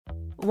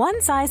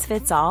One size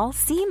fits all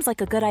seems like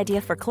a good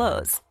idea for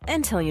clothes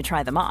until you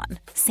try them on.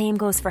 Same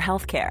goes for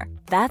healthcare.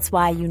 That's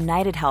why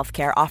United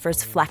Healthcare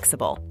offers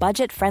flexible,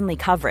 budget-friendly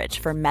coverage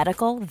for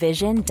medical,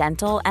 vision,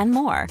 dental, and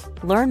more.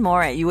 Learn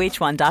more at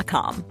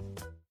uh1.com.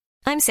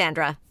 I'm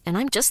Sandra, and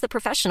I'm just the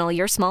professional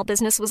your small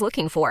business was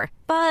looking for.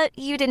 But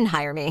you didn't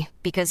hire me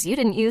because you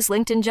didn't use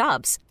LinkedIn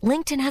Jobs.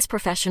 LinkedIn has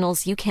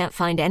professionals you can't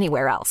find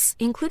anywhere else,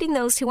 including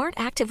those who aren't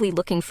actively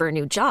looking for a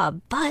new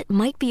job, but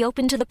might be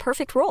open to the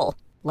perfect role,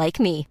 like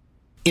me.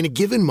 In a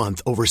given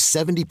month, over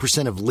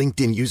 70% of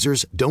LinkedIn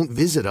users don't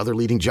visit other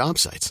leading job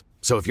sites.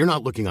 So if you're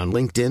not looking on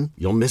LinkedIn,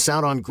 you'll miss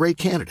out on great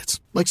candidates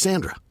like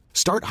Sandra.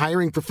 Start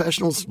hiring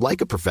professionals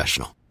like a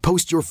professional.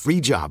 Post your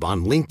free job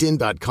on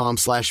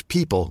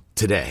linkedin.com/people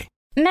today.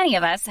 Many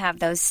of us have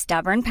those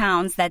stubborn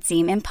pounds that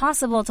seem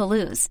impossible to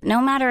lose,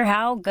 no matter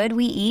how good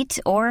we eat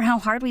or how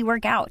hard we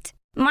work out.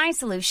 My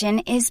solution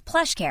is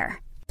PlushCare.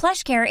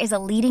 PlushCare is a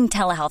leading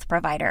telehealth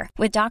provider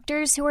with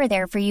doctors who are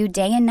there for you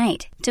day and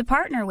night to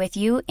partner with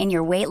you in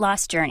your weight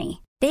loss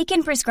journey. They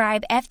can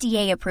prescribe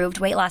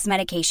FDA-approved weight loss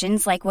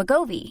medications like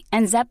Wegovy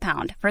and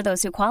Zepbound for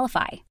those who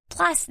qualify.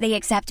 Plus, they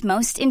accept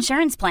most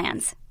insurance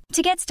plans.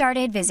 To get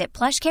started, visit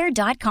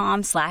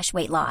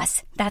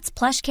plushcare.com/weightloss. That's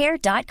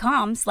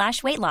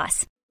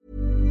plushcare.com/weightloss.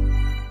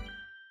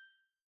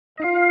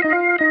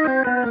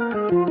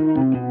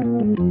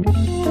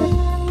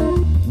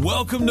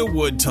 Welcome to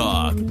Wood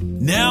Talk.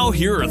 Now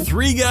here are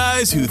three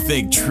guys who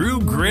think true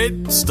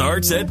grit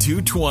starts at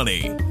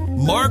 220.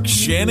 Mark,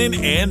 Shannon,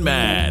 and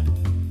Matt.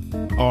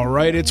 All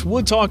right, it's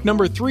Wood Talk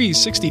number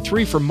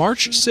 363 for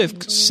March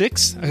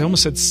 6th. I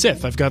almost said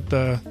Sith. I've got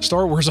the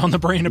Star Wars on the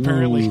brain,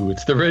 apparently. Ooh,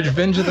 it's the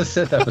Revenge of the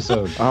Sith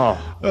episode. Oh,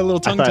 a little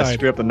tongue-tied. I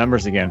screwed up the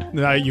numbers again.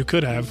 You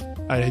could have.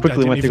 I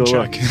quickly went to go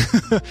check.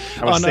 Look.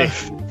 I was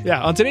safe.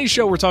 On today's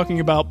show, we're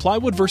talking about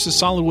plywood versus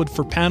solid wood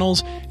for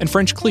panels and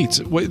French cleats.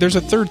 There's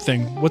a third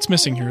thing. What's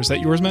missing here? Is that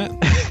yours, Matt?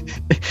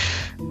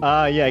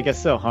 Yeah, I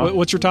guess so, huh?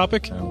 What's your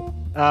topic?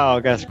 I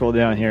gotta scroll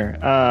down here.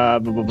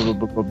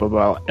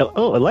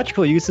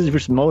 Electrical usage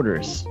versus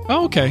motors.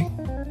 Oh, okay.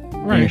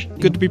 Right.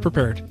 Good to be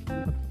prepared.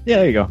 Yeah,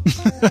 there you go.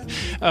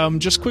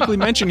 Just quickly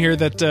mention here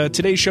that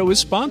today's show is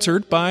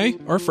sponsored by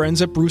our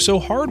friends at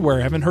Brusso Hardware.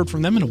 I haven't heard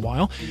from them in a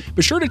while.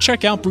 Be sure to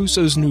check out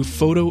Brusso's new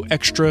Photo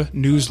Extra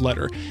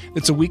newsletter.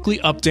 It's a weekly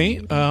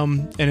update,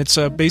 and it's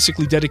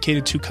basically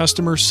dedicated to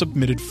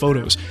customer-submitted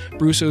photos.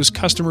 Brusso's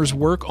customers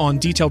work on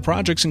detailed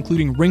projects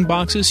including ring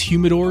boxes,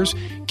 humidors,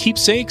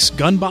 keepsakes,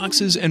 gun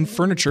boxes, and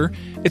furniture.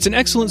 It's an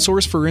excellent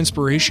source for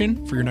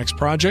inspiration for your next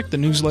project. The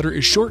newsletter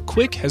is short,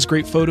 quick, has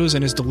great photos,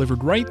 and is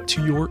delivered right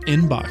to your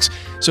inbox.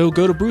 So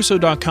go to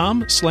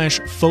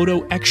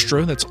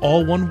brusso.com/photoextra, that's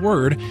all one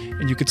word,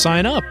 and you could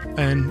sign up.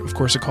 And of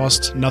course, it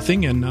costs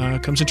nothing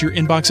and comes into your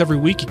inbox every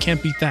week. You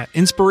can't beat that.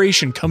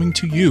 Inspiration coming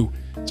to you.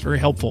 It's very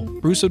helpful.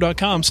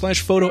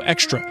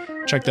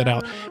 brusso.com/photoextra. Check that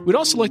out. We'd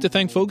also like to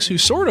thank folks who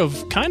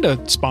kind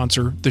of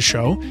sponsor the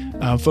show.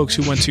 Folks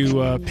who went to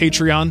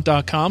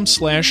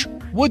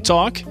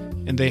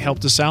patreon.com/woodtalk, and they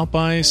helped us out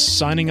by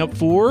signing up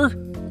for...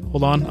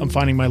 Hold on, I'm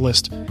finding my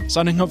list.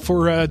 Signing up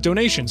for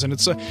donations, and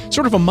it's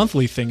sort of a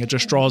monthly thing. It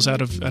just draws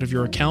out of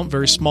your account,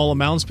 very small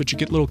amounts, but you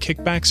get little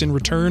kickbacks in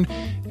return,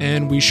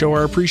 and we show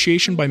our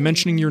appreciation by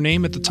mentioning your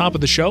name at the top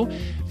of the show.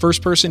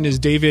 First person is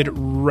David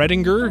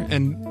Redinger,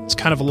 and it's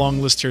kind of a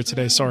long list here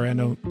today. Sorry, I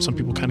know some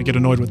people kind of get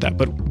annoyed with that,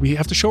 but we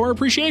have to show our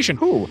appreciation.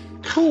 Who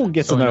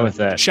gets annoyed with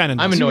that? Shannon.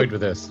 I'm annoyed with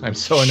this. I'm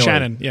so annoyed.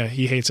 Shannon, yeah,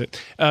 he hates it.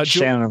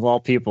 Shannon of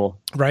all people.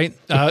 Right?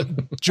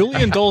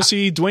 Julian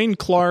Dulcie, Dwayne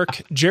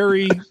Clark,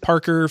 Jerry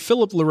Parker,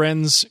 Philip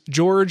Lorenz,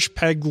 George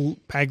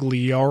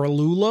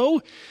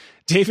Pagliarulo,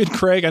 David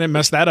Craig, I didn't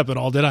mess that up at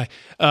all, did I?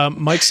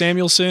 Mike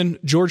Samuelson,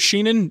 George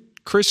Sheenan,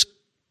 Chris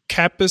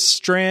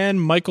Capistran,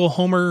 Michael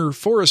Homer,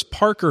 Forrest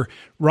Parker,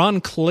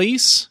 Ron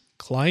Kleiss,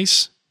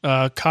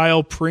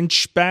 Kyle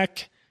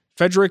Princhback,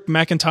 Frederick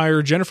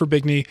McIntyre, Jennifer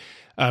Bigney,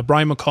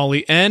 Brian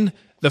McCauley, and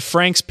the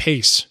Franks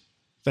Pace.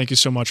 Thank you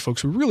so much,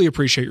 folks. We really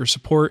appreciate your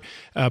support.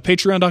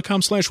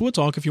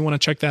 Patreon.com/woodtalk if you want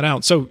to check that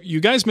out. So you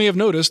guys may have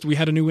noticed we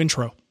had a new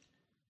intro.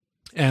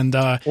 And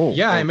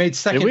I made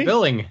second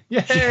billing.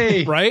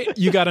 Yay! Right?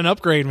 You got an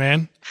upgrade,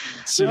 man.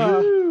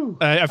 So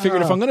I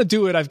figured if I'm going to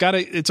do it, I've got to.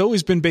 It's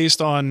always been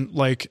based on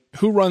like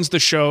who runs the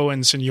show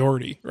and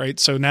seniority, right?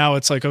 So now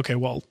it's like, okay,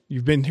 well,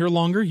 you've been here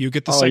longer, you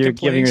get the second you're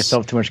place. Giving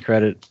yourself too much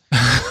credit.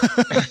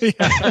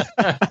 Yeah,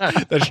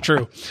 that's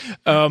true.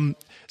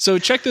 So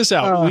check this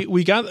out.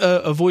 We got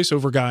a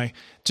voiceover guy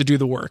to do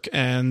the work,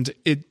 and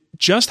it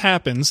just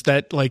happens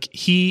that like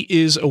he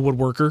is a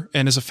woodworker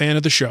and is a fan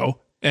of the show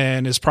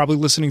and is probably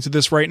listening to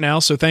this right now.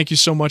 So thank you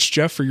so much,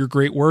 Jeff, for your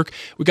great work.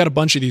 We got a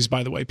bunch of these,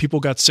 by the way. People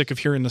got sick of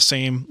hearing the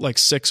same like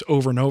 6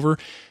 over and over.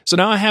 So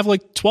now I have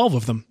like 12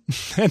 of them,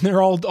 and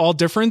they're all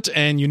different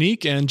and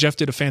unique. And Jeff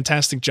did a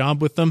fantastic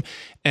job with them.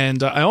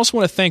 And I also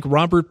want to thank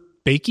Robert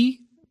Bakey.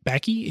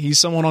 Becky. He's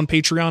someone on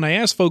Patreon. I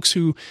asked folks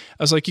I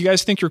was like, you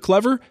guys think you're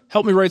clever?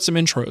 Help me write some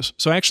intros.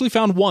 So I actually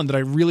found one that I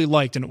really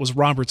liked, and it was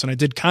Robert's, and I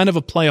did kind of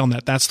a play on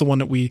that. That's the one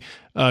that we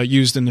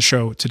used in the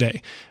show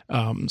today.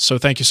 So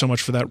thank you so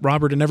much for that,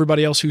 Robert, and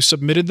everybody else who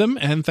submitted them.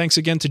 And thanks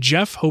again to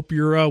Jeff. Hope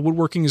your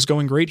woodworking is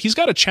going great. He's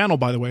got a channel,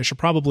 by the way. I should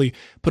probably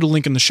put a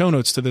link in the show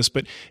notes to this,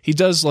 but he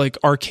does like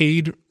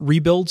arcade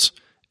rebuilds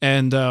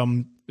and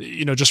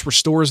just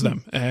restores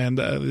them. And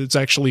it's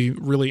actually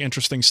really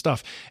interesting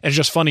stuff. And it's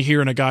just funny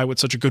hearing a guy with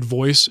such a good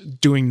voice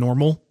doing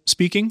normal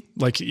speaking.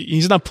 Like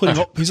he's not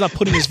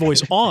putting his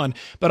voice on,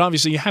 but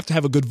obviously you have to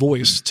have a good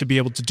voice to be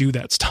able to do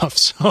that stuff.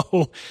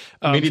 So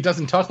I mean, he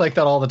doesn't talk like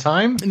that all the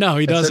time. No,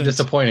 he doesn't. That's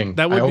so disappointing.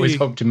 I always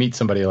hope to meet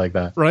somebody like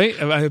that. Right?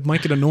 It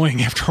might get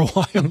annoying after a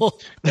while.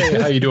 Hey,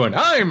 how you doing?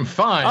 I'm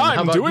fine.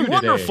 I'm doing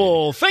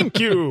wonderful. Thank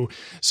you.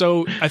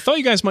 So I thought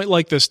you guys might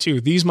like this too.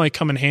 These might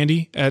come in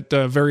handy at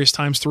various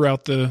times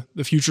throughout the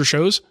future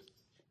shows.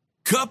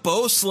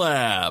 Cup-O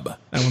Slab.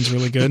 That one's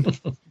really good.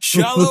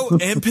 Shallow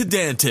and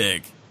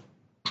pedantic.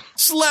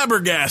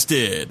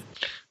 Slabbergasted.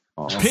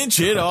 Pinch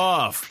it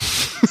off.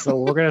 So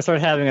we're going to start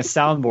having a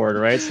soundboard,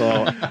 right?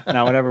 So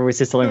now whenever we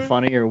say something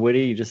funny or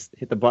witty, you just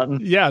hit the button.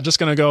 Yeah, just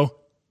going to go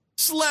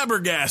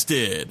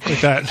slabbergasted.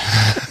 Like that.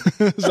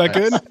 Is that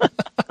good?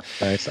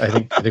 Nice. I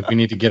think we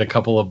need to get a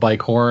couple of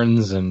bike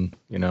horns and,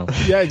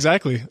 Yeah,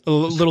 exactly. A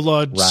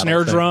little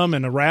snare drum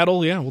and a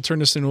rattle. Yeah, we'll turn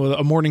this into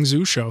a morning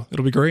zoo show.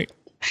 It'll be great.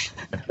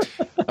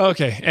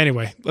 Okay,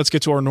 anyway, let's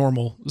get to our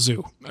normal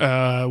zoo.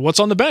 What's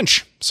on the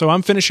bench? So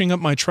I'm finishing up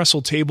my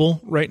trestle table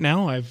right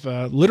now. I've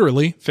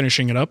literally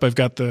finishing it up. I've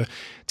got the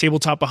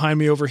tabletop behind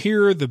me over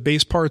here, the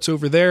base parts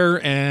over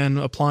there, and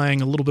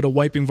applying a little bit of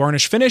wiping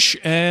varnish finish.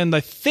 And I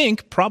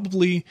think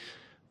probably...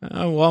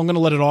 I'm going to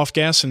let it off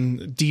gas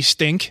and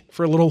de-stink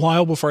for a little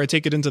while before I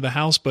take it into the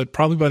house, but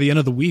probably by the end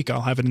of the week,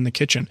 I'll have it in the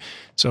kitchen.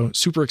 So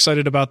super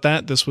excited about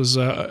that. This was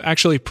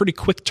actually a pretty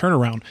quick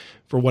turnaround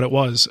for what it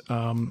was,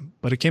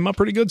 but it came out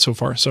pretty good so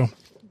far. So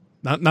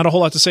not a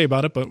whole lot to say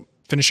about it, but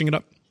finishing it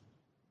up.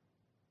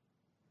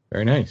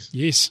 Very nice.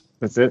 Yes.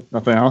 That's it?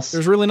 Nothing else?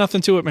 There's really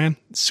nothing to it, man.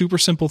 It's super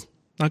simple.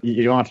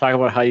 You want to talk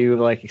about how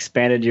you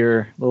expanded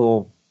your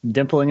little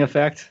dimpling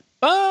effect?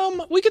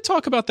 We could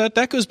talk about that.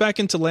 That goes back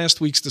into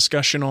last week's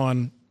discussion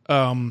on,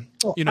 going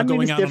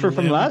it's out different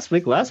from last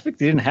week. Last week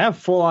they didn't have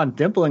full on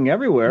dimpling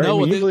everywhere. No,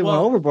 we usually went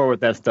overboard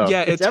with that stuff.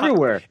 Yeah, it's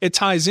everywhere. It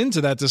ties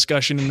into that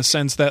discussion in the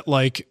sense that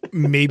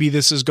maybe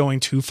this is going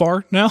too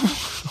far now.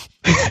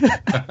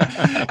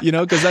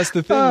 Because that's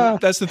the thing.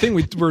 That's the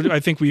thing. I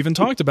think we even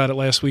talked about it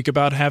last week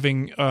about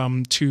having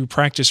to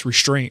practice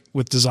restraint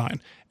with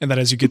design, and that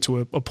as you get to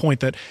a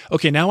point that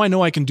now I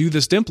know I can do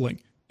this dimpling.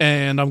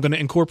 And I'm going to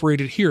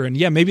incorporate it here. And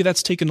yeah, maybe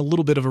that's taken a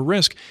little bit of a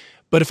risk,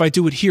 but if I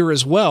do it here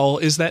as well,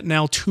 is that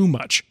now too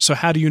much? So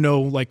how do you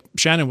know, like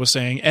Shannon was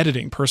saying,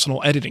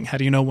 personal editing, how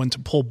do you know when to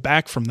pull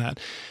back from that?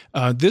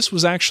 This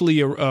was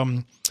actually,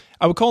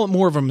 I would call it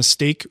more of a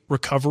mistake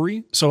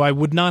recovery. So I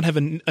would not have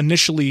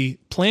initially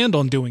planned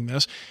on doing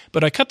this,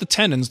 but I cut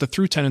the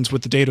through tenons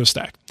with the dado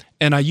stack.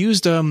 And I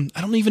used, I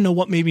don't even know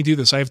what made me do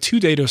this. I have two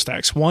dado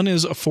stacks. One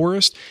is a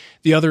Forest.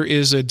 The other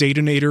is a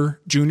Datonator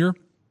Junior.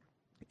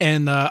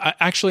 And I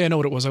know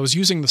what it was. I was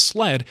using the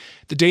sled.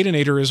 The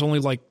Datonator is only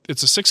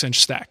it's a 6-inch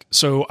stack.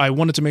 So I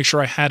wanted to make sure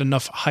I had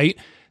enough height.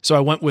 So I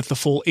went with the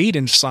full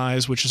 8-inch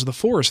size, which is the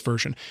Forest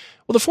version.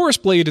 Well, the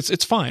Forest blade,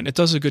 it's fine. It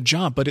does a good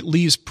job, but it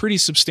leaves pretty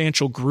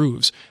substantial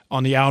grooves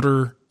on the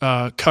outer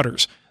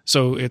cutters.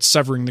 So it's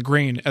severing the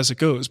grain as it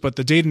goes. But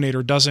the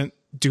Datonator doesn't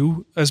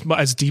do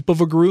as deep of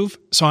a groove.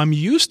 So I'm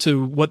used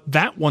to what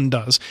that one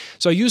does.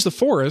 So I use the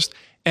Forest,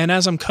 and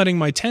as I'm cutting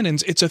my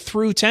tenons, it's a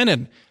through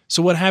tenon.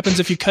 So what happens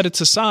if you cut it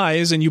to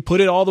size and you put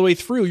it all the way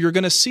through? You're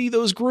going to see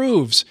those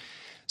grooves.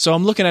 So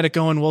I'm looking at it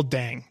going, well,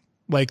 dang.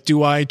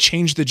 Do I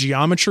change the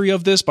geometry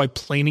of this by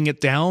planing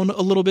it down a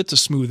little bit to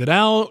smooth it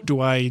out? Do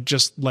I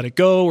just let it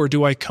go? Or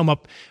do I come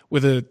up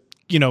with a,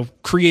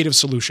 creative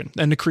solution?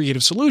 And the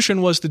creative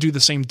solution was to do the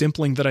same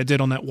dimpling that I did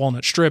on that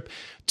walnut strip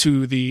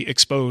to the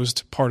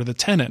exposed part of the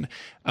tenon.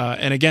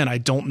 And again, I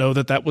don't know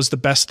that was the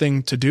best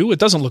thing to do. It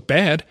doesn't look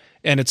bad,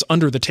 and it's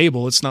under the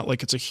table. It's not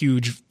like it's a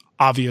huge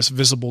obvious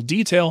visible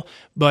detail,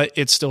 but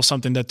it's still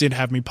something that did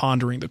have me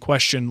pondering the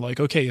question,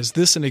 is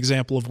this an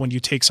example of when you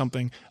take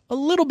something a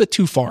little bit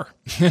too far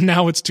and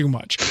now it's too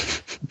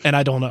much? And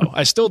I don't know.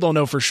 I still don't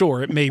know for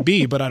sure. It may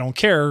be, but I don't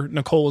care.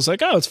 Nicole was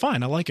like, oh, it's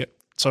fine. I like it.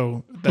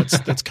 So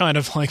that's kind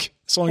of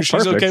as long as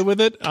she's okay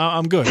with it,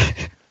 I'm good.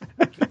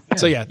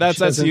 So yeah, that's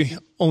the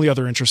only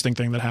other interesting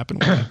thing that happened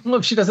with it. Well,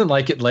 if she doesn't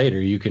like it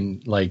later, you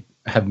can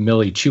have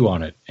Millie chew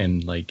on it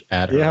and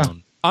add her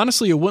own.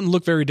 Honestly, it wouldn't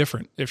look very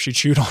different if she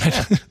chewed on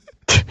it.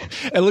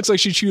 It looks like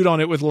she chewed on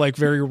it with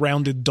very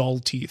rounded, dull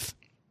teeth.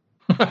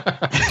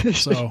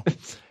 So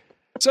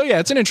yeah,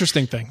 it's an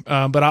interesting thing.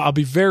 But I'll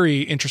be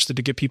very interested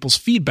to get people's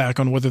feedback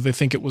on whether they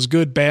think it was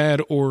good,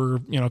 bad, or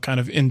kind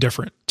of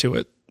indifferent to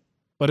it.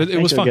 But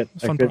it was fun.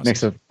 A good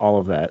mix of all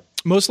of that.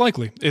 Most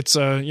likely, it's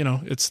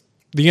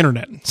the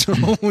internet. So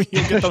you'll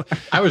get the,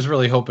 I was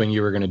really hoping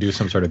you were going to do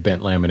some sort of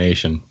bent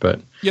lamination, but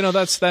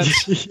that's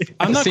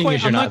I'm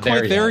not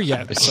quite there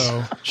yet.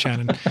 So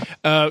Shannon,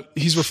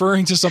 he's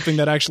referring to something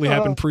that actually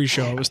happened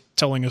pre-show. I was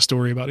telling a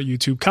story about a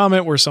YouTube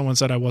comment where someone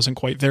said I wasn't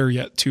quite there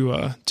yet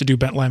to do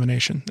bent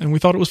lamination, and we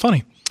thought it was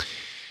funny.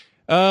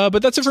 But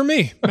that's it for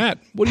me. Matt,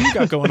 what do you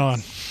got going on?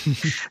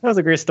 That was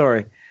a great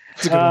story.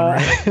 It's a good one,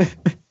 right?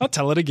 I'll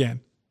tell it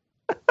again.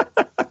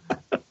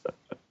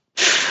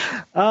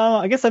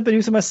 I guess I've been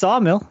using my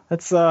sawmill.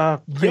 That's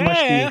pretty much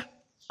the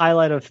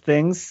highlight of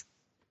things.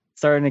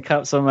 Starting to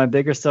cut some of my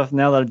bigger stuff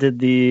now that I did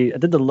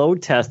the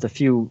load test I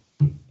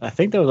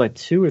think that was like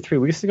 2 or 3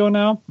 weeks ago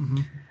now.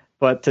 Mm-hmm.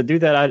 But to do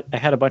that, I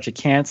had a bunch of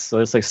cants, so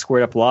it's like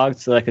squared up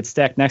logs so that I could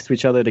stack next to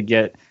each other to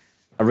get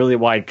a really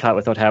wide cut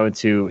without having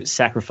to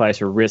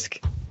sacrifice or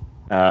risk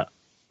a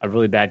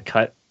really bad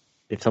cut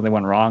if something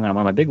went wrong on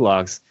one of my big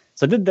logs.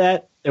 So I did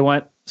that. It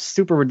went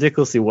super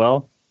ridiculously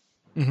well.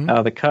 Mm-hmm.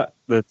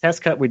 The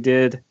test cut we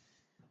did,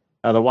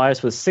 the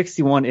widest was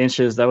 61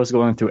 inches. That was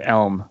going through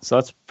elm, so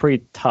that's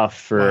pretty tough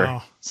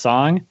for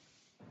sawing.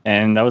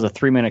 And that was a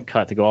 3-minute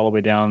cut to go all the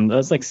way down. That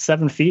was like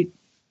 7 feet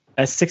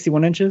at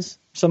 61 inches,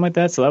 something like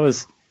that. So that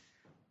was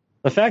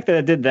the fact that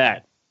I did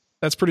that.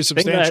 That's pretty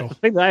substantial. The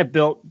thing that I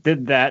built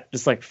did that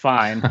just like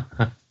fine,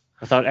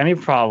 without any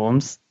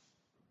problems,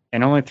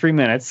 in only 3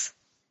 minutes.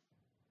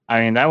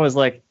 I mean, that was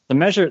like the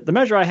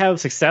measure I have of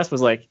success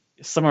was like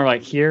somewhere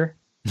like here.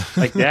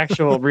 Like the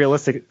actual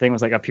realistic thing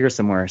was like up here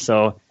somewhere.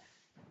 So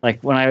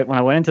like when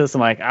I went into this,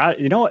 I'm like,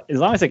 you know what? As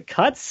long as it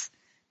cuts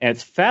and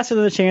it's faster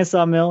than the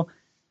chainsaw mill,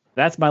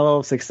 that's my level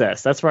of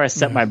success. That's where I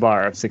set my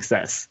bar of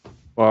success.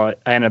 Well,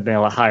 I ended up being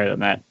a lot higher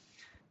than that.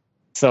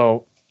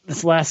 So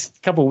this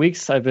last couple of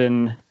weeks, I've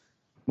been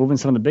moving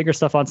some of the bigger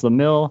stuff onto the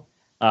mill.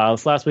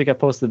 This last week, I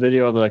posted a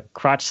video of the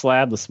crotch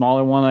slab, the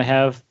smaller one I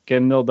have,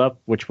 getting milled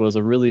up, which was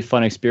a really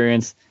fun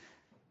experience.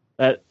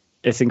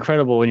 It's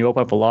incredible when you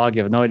open up a log,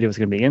 you have no idea what's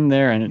going to be in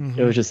there, and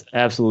it was just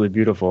absolutely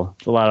beautiful.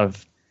 It's a lot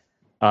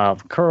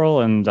of curl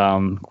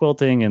and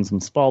quilting and some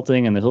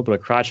spalting, and there's a little bit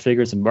of crotch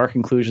figures and bark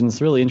inclusions.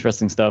 Really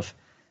interesting stuff.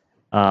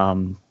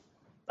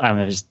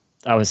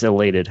 I was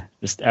elated,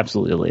 just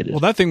absolutely elated. Well,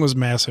 that thing was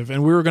massive.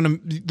 And we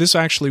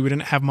didn't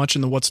have much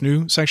in the What's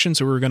New section,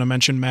 so we were going to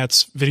mention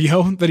Matt's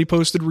video that he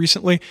posted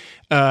recently.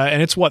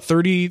 And it's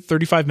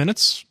 35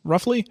 minutes,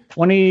 roughly?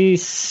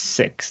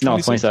 26. No,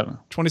 27.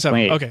 27.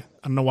 28. Okay.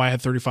 I don't know why I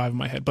had 35 in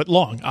my head, but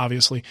long,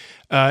 obviously.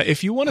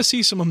 If you want to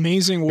see some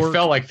amazing work. It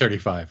felt like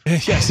 35.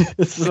 Yes. It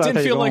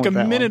didn't feel like a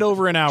minute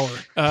over an hour.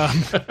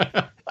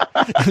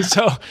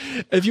 So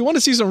if you want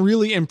to see some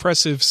really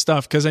impressive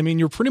stuff, because I mean,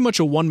 you're pretty much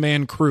a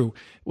one-man crew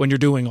when you're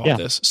doing all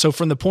this. So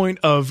from the point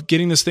of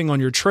getting this thing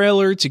on your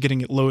trailer to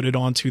getting it loaded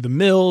onto the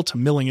mill to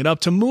milling it up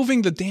to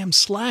moving the damn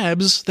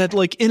slabs that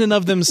like in and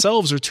of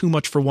themselves are too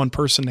much for one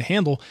person to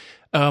handle.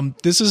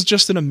 This is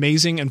just an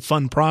amazing and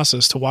fun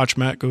process to watch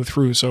Matt go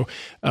through. So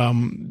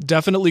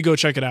definitely go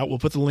check it out. We'll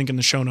put the link in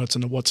the show notes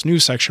in the What's New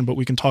section, but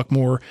we can talk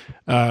more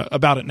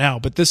about it now.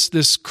 But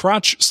this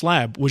crotch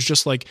slab was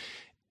just like,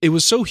 it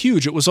was so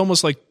huge. It was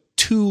almost like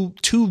two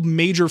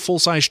major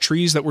full-size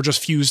trees that were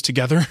just fused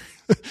together.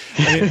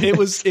 I mean, it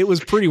was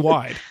pretty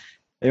wide.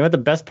 You know what the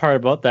best part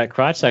about that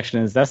crotch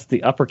section is? That's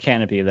the upper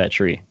canopy of that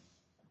tree.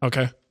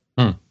 Okay.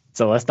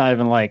 So that's not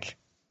even like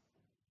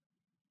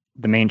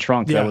the main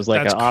trunk. That was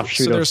like an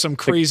offshoot. So there's some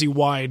crazy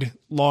wide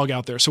log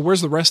out there. So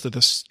where's the rest of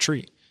this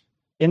tree?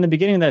 In the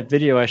beginning of that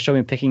video, I showed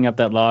him picking up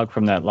that log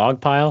from that log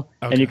pile,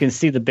 and you can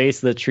see the base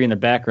of the tree in the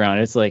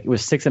background. It's like it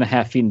was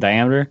 6.5 feet in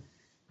diameter.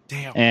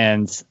 Damn.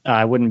 And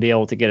I wouldn't be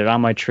able to get it on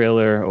my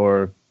trailer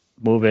or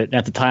move it.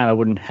 At the time, I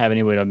wouldn't have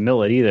any way to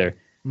mill it either.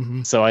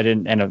 Mm-hmm. So I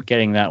didn't end up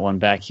getting that one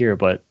back here.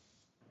 But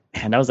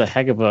man, that was a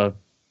heck of a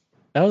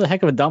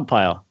dump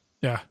pile.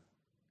 Yeah,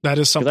 that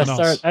is something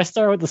else. I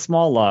started with the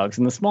small logs,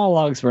 and the small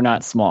logs were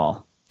not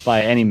small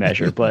by any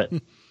measure, but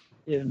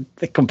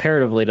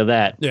comparatively to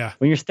that,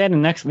 when you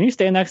stand next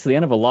to the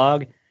end of a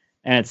log,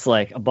 and it's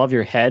like above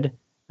your head,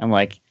 I'm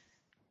like,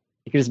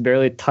 you can just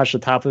barely touch the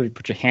top of it. You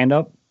put your hand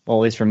up. Well,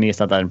 at least for me, it's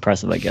not that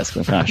impressive, I guess,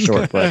 because I'm kind of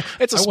short. But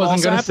it's a small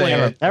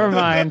sapling. Never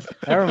mind.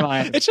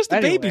 It's just a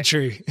baby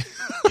tree.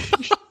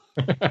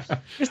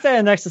 You're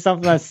standing next to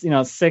something that's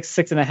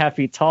 6.5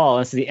 feet tall.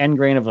 That's the end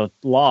grain of a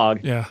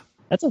log. Yeah,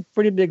 that's a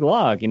pretty big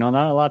log. Not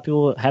a lot of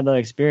people had that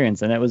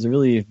experience, and it was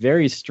really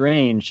very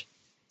strange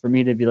for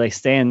me to be like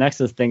standing next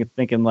to this thing,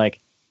 thinking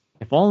like,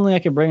 if only I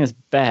could bring this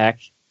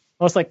back.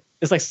 Well, it's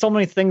like so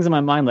many things in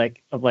my mind,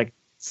 like of like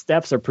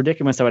steps or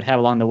predicaments I would have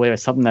along the way with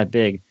something that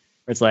big.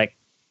 Where it's like,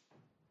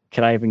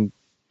 can I even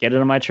get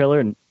it on my trailer?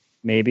 And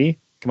maybe.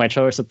 Can my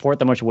trailer support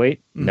that much weight?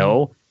 Mm-hmm.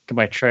 No. Can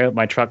my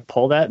truck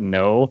pull that?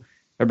 No.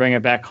 If I bring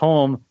it back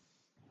home,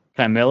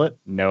 can I mill it?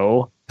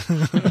 No.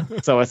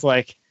 So it's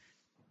like,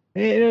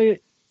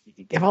 that's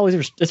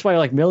why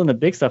like milling the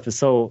big stuff is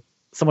so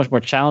much more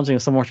challenging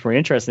and so much more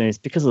interesting. It's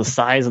because of the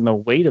size and the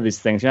weight of these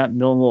things. You're not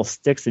milling little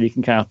sticks that you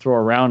can kind of throw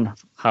around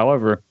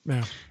however.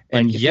 Yeah.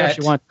 And yet,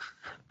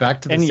 back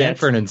to the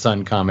Sanford and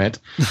Son comment.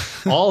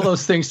 All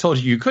those things told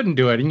you couldn't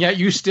do it, and yet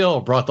you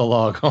still brought the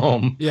log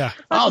home. Yeah.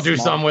 I'll do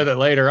something with it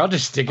later. I'll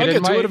just stick it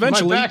in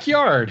my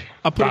backyard.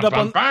 I'll put it up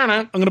on.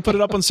 I'm going to put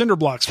it up on cinder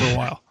blocks for a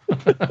while.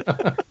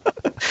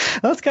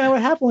 That's kind of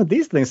what happened with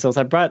these things. So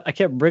I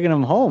kept bringing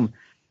them home.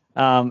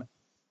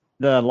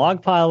 The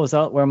log pile was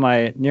out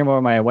near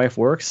where my wife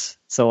works.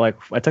 So like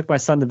I took my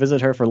son to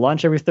visit her for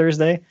lunch every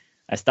Thursday.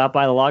 I stopped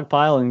by the log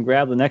pile and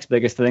grabbed the next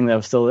biggest thing that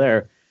was still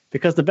there.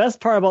 Because the best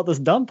part about this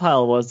dump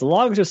pile was the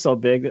logs are so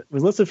big, it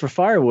was listed for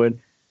firewood.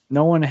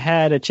 No one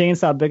had a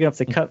chainsaw big enough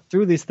to cut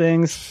through these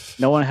things.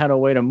 No one had a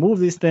way to move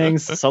these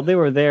things. So they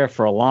were there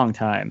for a long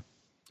time.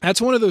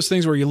 That's one of those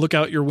things where you look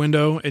out your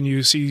window and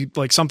you see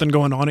like something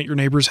going on at your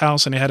neighbor's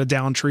house and it had a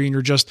down tree and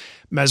you're just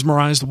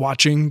mesmerized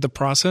watching the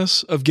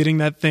process of getting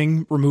that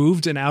thing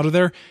removed and out of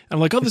there. And I'm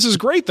like, oh, this is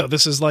great though.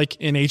 This is like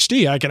in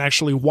HD. I can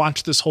actually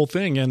watch this whole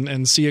thing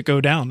and see it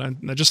go down.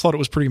 I just thought it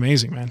was pretty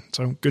amazing, man.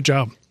 So good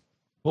job.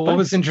 Well, what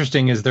was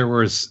interesting is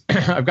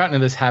I've gotten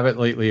in this habit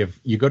lately of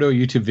you go to a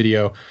YouTube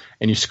video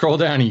and you scroll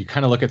down and you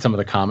kind of look at some of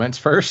the comments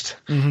first.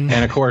 Mm-hmm.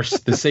 And of course,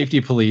 the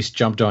safety police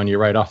jumped on you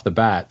right off the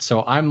bat.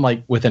 So I'm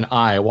like with an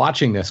eye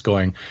watching this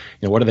going,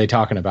 what are they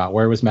talking about?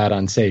 Where was Matt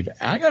unsafe?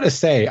 And I got to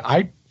say,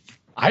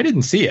 I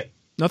didn't see it.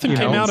 Nothing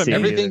came out of me.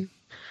 Everything.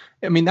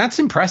 I mean, that's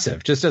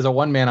impressive just as a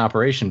one-man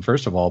operation,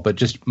 first of all, but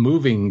just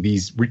moving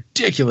these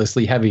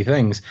ridiculously heavy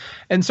things.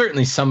 And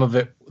certainly some of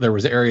it, there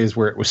was areas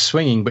where it was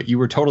swinging, but you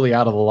were totally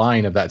out of the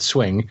line of that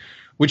swing,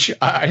 which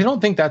I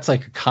don't think that's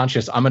like a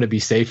conscious, I'm going to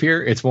be safe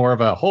here. It's more of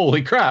a,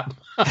 holy crap,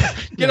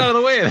 get out of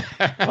the way of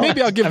that.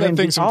 Maybe I'll give that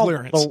thing some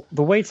clearance.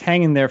 The weight's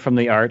hanging there from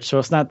the arch, so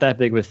it's not that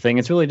big of a thing.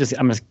 It's really just,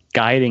 I'm just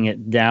guiding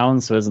it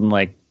down so it doesn't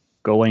like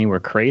go anywhere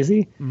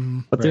crazy,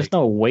 but there's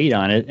no weight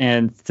on it.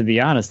 And to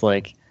be honest,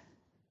 like,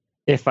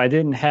 if I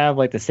didn't have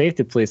like the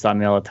safety police on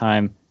me all the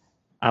time,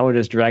 I would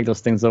just drag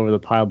those things over the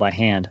pile by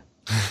hand.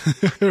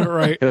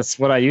 Right. That's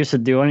what I used to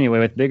do anyway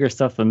with bigger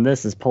stuff than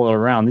this is pull it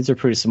around. These are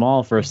pretty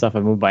small for stuff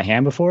I've moved by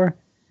hand before.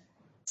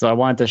 So I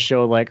wanted to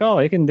show like, oh,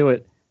 you can do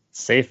it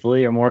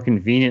safely or more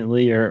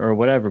conveniently or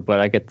whatever.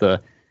 But I get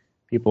the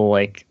people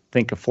like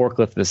think a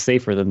forklift is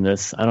safer than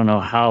this. I don't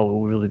know how it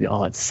would really be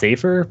all that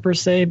safer per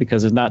se,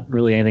 because there's not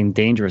really anything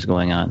dangerous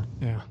going on.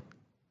 Yeah.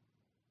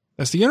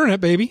 That's the internet,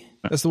 baby.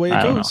 That's the way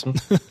it goes.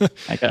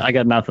 I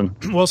got nothing.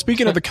 Well,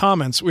 speaking of the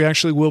comments, we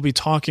actually will be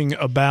talking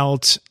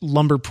about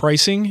lumber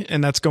pricing,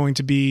 and that's going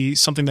to be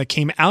something that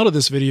came out of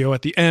this video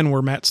at the end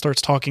where Matt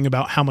starts talking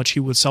about how much he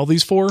would sell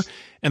these for,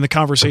 and the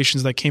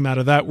conversations that came out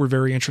of that were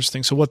very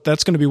interesting. So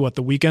that's going to be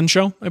the weekend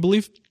show, I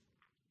believe.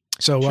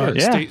 So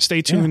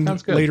stay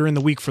tuned later in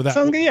the week for that.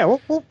 Sounds good. Yeah,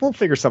 we'll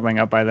figure something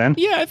out by then.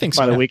 Yeah, I think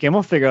so. By the weekend,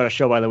 we'll figure out a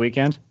show by the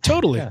weekend.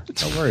 Totally. Yeah,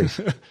 no worries.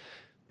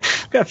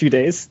 Got a few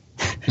days.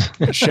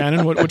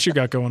 Shannon, what you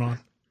got going on?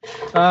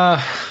 I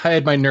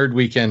had my nerd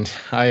weekend.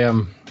 I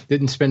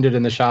didn't spend it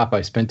in the shop.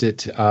 I spent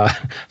it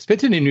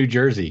in New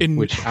Jersey.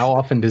 Which how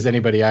often does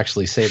anybody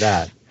actually say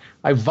that?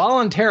 I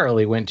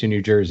voluntarily went to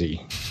New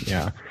Jersey.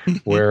 Yeah,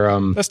 where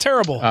that's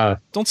terrible.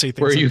 Don't say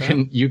things where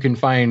like you can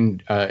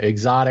find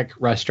exotic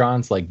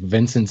restaurants like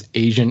Vincent's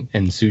Asian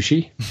and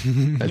Sushi.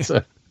 That's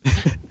a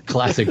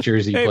classic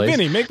Jersey place. Hey,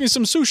 Vinny, make me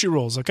some sushi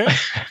rolls, okay?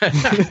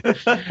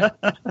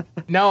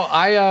 No,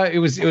 it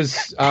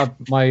was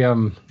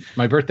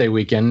my birthday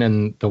weekend,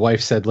 and the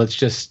wife said, let's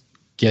just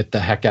get the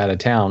heck out of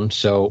town.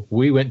 So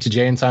we went to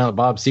Jay and Silent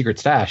Bob's Secret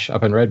Stash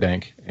up in Red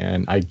Bank,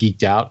 and I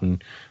geeked out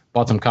and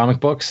bought some comic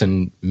books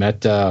and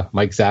met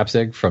Mike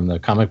Zapsig from the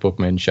Comic Book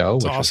Men show,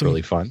 which was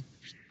really fun.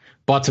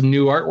 Bought some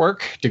new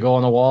artwork to go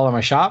on the wall in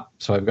my shop.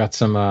 So I've got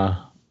some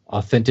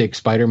authentic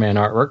Spider-Man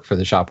artwork for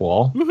the shop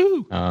wall.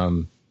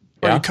 Woohoo!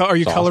 Are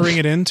you coloring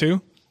it in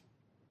too?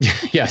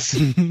 Yes.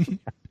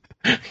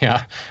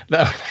 Yeah,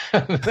 that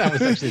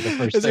was actually the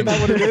first thing. Isn't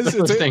that what it is? The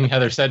first thing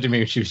Heather said to me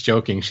when she was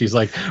joking. She's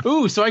like,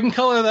 "Ooh, so I can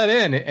color that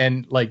in."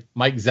 And like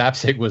Mike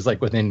Zapsig was like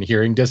within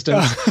hearing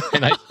distance,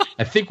 and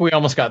I think we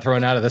almost got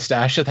thrown out of the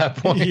stash at that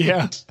point.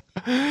 Yeah,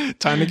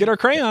 time to get our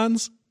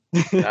crayons.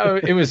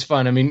 It was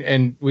fun. I mean,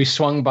 and we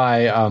swung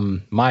by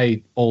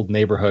my old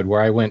neighborhood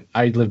where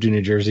I lived in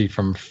New Jersey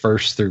from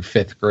 1st through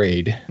 5th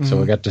grade.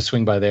 So I got to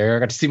swing by there. I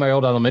got to see my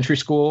old elementary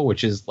school,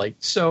 which is like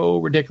so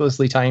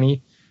ridiculously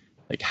tiny.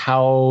 Like,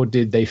 how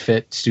did they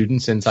fit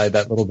students inside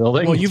that little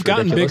building? Well, you've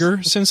gotten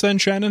bigger since then,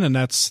 Shannon, and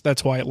that's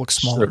why it looks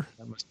smaller. Sure.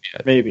 That must be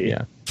it. Maybe.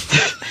 Yeah.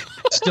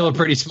 Still a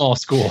pretty small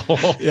school.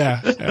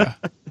 Yeah.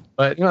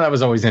 But, that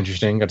was always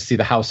interesting. Got to see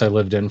the house I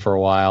lived in for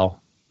a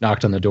while,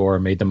 knocked on the door,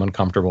 made them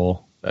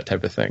uncomfortable, that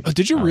type of thing. Oh,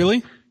 did you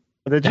really?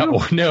 Did you?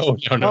 No.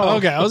 Oh,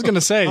 okay, I was going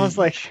to say, I was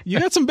like, you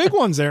got some big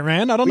ones there,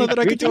 man. I don't know that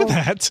I could do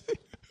that.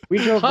 We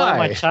drove by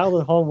my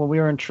childhood home when we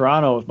were in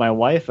Toronto with my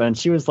wife, and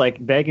she was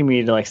like begging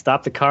me to like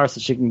stop the car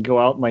so she can go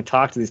out and like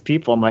talk to these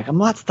people. I'm like, I'm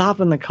not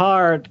stopping the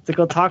car to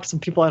go talk to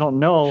some people I don't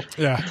know.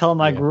 Yeah, tell them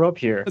I grew up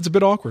here. It's a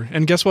bit awkward,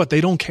 and guess what?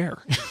 They don't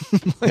care.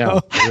 Yeah,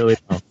 really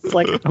don't. It's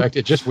like, in fact,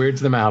 it just weirds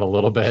them out a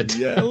little bit.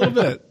 Yeah, a little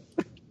bit.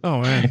 Oh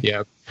man.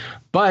 Yeah,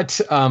 but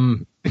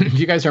if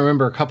you guys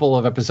remember a couple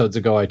of episodes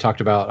ago, I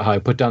talked about how I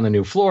put down the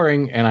new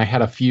flooring, and I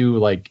had a few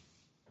like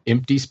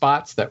empty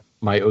spots that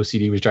my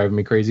OCD was driving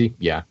me crazy.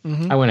 Yeah.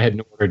 I went ahead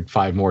and ordered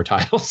 5 more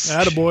tiles.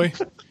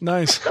 Attaboy.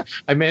 Nice.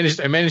 I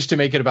managed to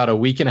make it about a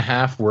week and a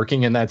half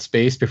working in that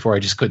space before I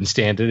just couldn't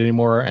stand it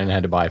anymore and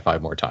had to buy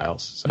 5 more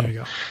tiles. So there you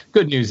go.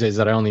 Good news is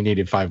that I only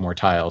needed 5 more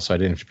tiles, so I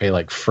didn't have to pay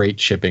like freight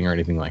shipping or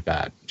anything like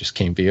that. It just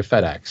came via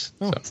FedEx.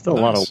 Oh, so. Still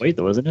a lot of weight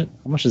though, isn't it?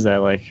 How much is that?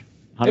 Like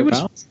 100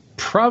 pounds?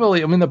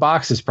 Probably, I mean, the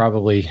box is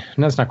probably,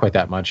 no, it's not quite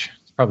that much.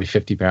 It's probably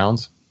 50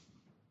 pounds.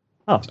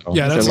 Oh, So,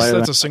 yeah,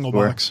 that's a single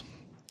box.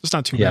 It's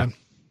not too bad.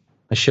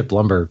 I ship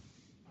lumber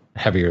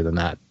heavier than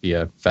that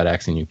via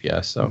FedEx and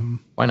UPS, so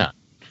why not?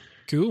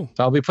 Cool.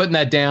 So I'll be putting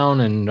that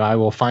down, and I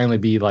will finally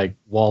be like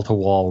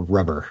wall-to-wall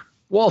rubber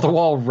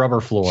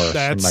floor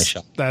in my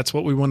shop. That's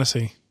what we want to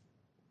see.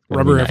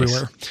 Rubber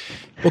everywhere.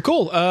 Well,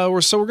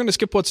 cool. So we're going to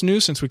skip what's new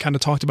since we kind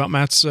of talked about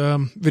Matt's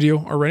video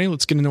already.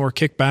 Let's get into our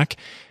kickback.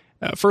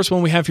 First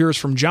one we have here is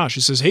from Josh.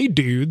 He says, "Hey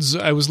dudes,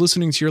 I was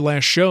listening to your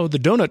last show, the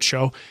Donut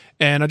Show,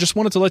 and I just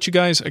wanted to let you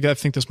guys, I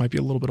think this might be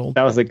a little bit old.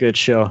 That was a good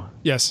show.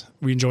 Yes,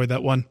 we enjoyed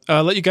that one.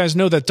 Let you guys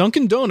know that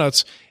Dunkin'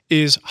 Donuts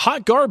is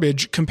hot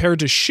garbage compared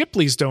to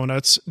Shipley's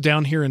Donuts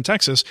down here in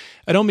Texas.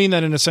 I don't mean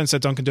that in a sense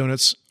that Dunkin'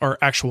 Donuts are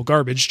actual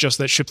garbage, just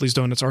that Shipley's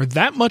Donuts are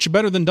that much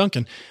better than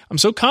Dunkin'. I'm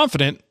so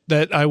confident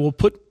that I will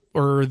put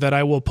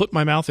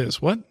my mouth is.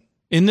 What?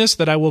 In this,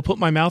 that I will put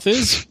my mouth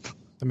is?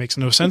 That makes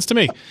no sense to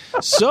me.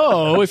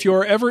 So if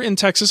you're ever in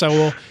Texas, I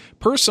will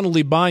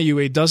personally buy you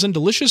a dozen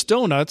delicious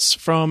donuts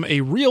from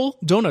a real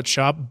donut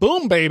shop.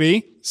 Boom,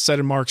 baby, said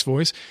in Mark's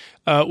voice.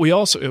 We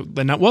also,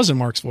 and that was in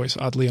Mark's voice,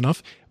 oddly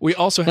enough, we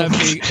also have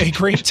a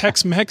great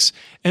Tex-Mex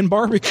and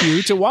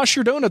barbecue to wash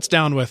your donuts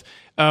down with.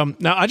 Now,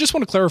 I just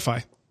want to clarify.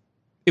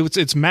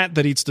 It's Matt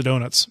that eats the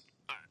donuts.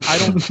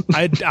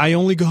 I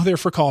only go there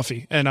for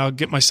coffee, and I'll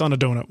get my son a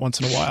donut once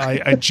in a while.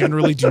 I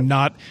generally do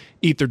not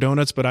eat their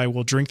donuts, but I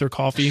will drink their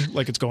coffee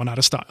like it's going out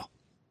of style.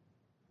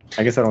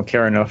 I guess I don't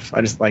care enough.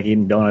 I just like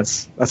eating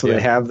donuts. That's what they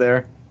have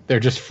there.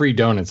 They're just free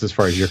donuts as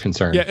far as you're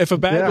concerned. Yeah, if a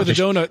bag with a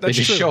donut, that's they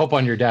just true. show up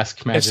on your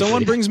desk magically. If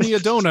someone brings me a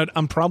donut,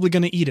 I'm probably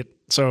going to eat it.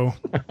 So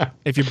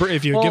if you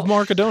give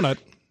Mark a donut.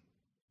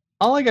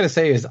 All I got to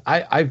say is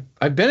I've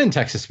been in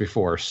Texas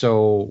before,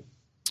 so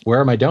where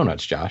are my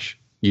donuts, Josh?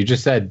 You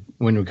just said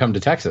when we come to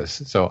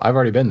Texas, so I've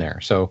already been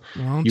there. So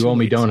you owe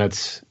me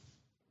donuts.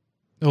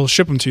 They'll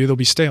ship them to you. They'll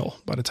be stale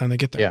by the time they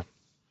get there. Yeah.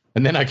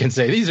 And then I can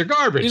say, these are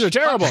garbage. These are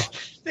terrible.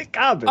 They're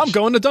garbage. I'm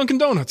going to Dunkin'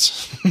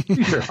 Donuts.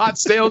 These are hot,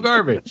 stale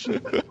garbage.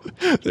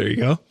 There you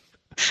go.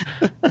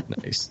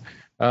 Nice.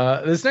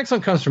 This next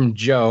one comes from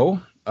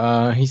Joe.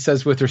 He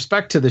says, with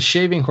respect to the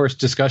shaving horse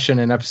discussion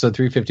in episode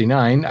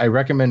 359, I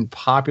recommend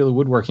Popular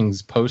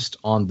Woodworking's post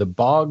on the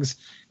Boggs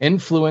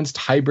influenced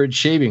hybrid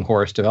shaving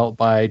horse developed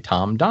by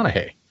Tom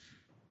Donahue.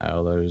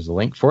 There's a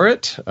link for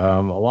it.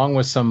 Along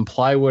with some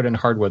plywood and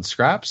hardwood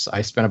scraps,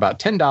 I spent about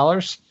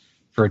 $10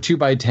 for a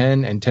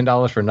 2x10 and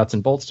 $10 for nuts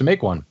and bolts to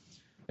make one.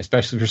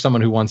 Especially for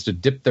someone who wants to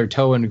dip their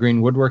toe into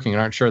green woodworking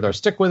and aren't sure they'll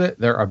stick with it,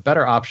 there are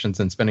better options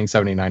than spending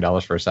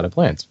 $79 for a set of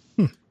plans.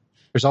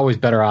 There's always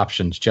better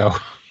options, Joe.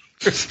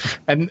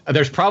 And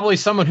there's probably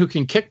someone who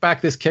can kick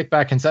back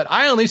and said,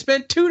 I only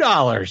spent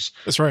 $2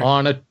 That's right.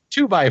 on a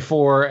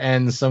 2x4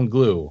 and some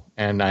glue,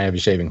 and I have a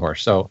shaving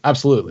horse. So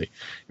absolutely.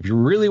 If you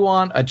really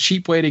want a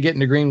cheap way to get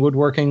into green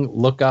woodworking,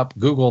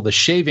 Google the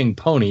shaving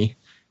pony,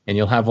 and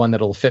you'll have one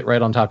that'll fit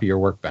right on top of your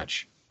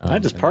workbody. I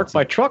just parked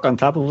my truck on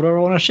top of whatever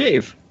I want to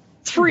shave.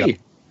 It's free.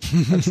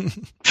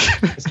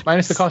 It's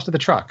minus the cost of the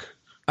truck.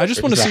 I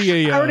just want to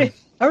see a... I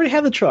already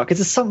have the truck. It's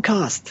a sunk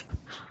cost.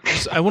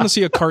 I want to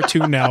see a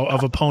cartoon now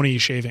of a pony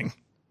shaving.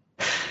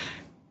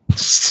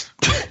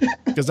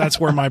 Because that's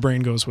where my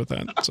brain goes with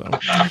that. So,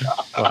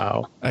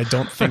 wow. I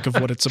don't think of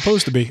what it's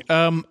supposed to be.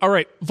 All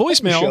right.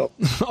 Voicemail.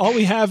 All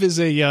we have is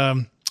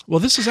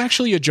this is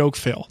actually a joke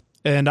fail.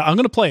 And I'm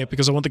going to play it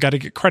because I want the guy to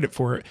get credit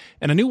for it.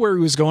 And I knew where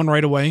he was going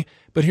right away.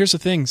 But here's the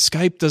thing.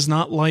 Skype does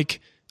not like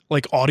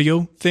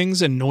audio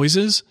things and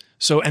noises.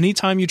 So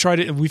anytime you try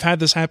to, we've had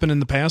this happen in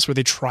the past where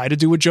they try to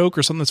do a joke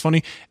or something that's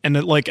funny. And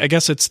I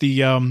guess it's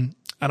the,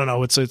 I don't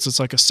know, it's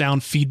like a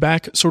sound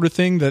feedback sort of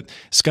thing that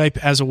Skype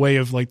has a way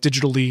of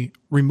digitally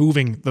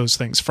removing those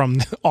things from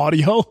the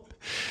audio.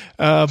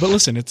 But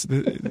listen,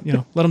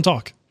 let them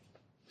talk.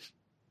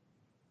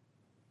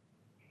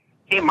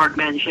 Hey, Mark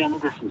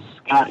Manchin, this is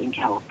Scott in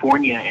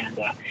California, and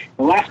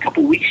the last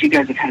couple weeks you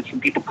guys have had some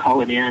people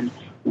calling in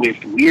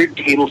with weird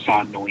table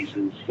saw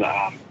noises,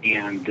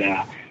 and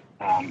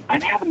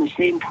I'm having the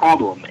same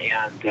problem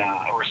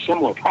or a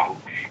similar problem,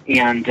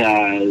 and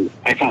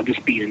I thought this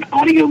being an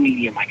audio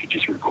medium, I could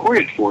just record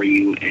it for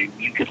you, and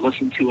you could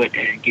listen to it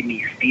and give me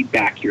your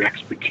feedback, your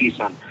expertise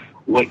on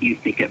what you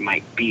think it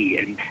might be.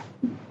 And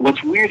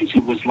what's weird is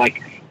it was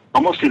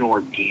almost an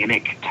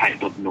organic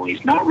type of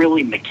noise, not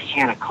really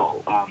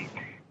mechanical,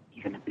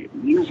 even a bit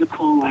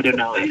musical, I don't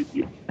know,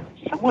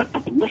 somewhat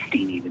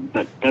uplifting even,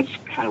 but that's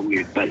kind of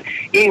weird. But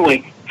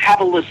anyway, have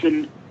a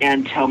listen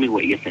and tell me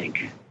what you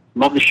think.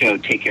 Love the show.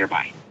 Take care.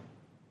 Bye.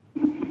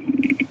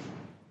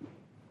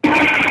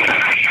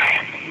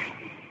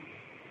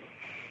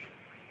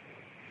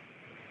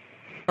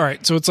 All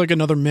right. So it's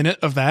another minute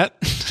of that.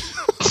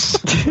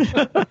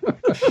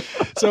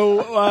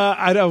 So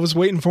I was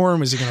waiting for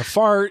him. Is he going to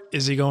fart?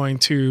 Is he going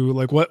to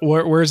like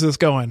where is this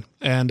going?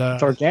 And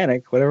it's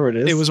organic, whatever it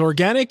is. It was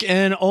organic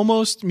and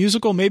almost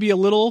musical, maybe a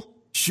little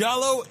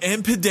shallow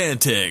and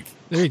pedantic.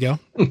 There you go.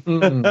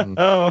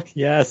 Oh,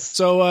 yes.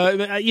 So,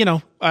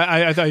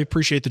 I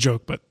appreciate the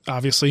joke, but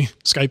obviously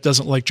Skype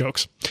doesn't like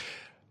jokes.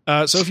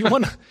 So if you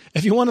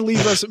want to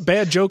leave us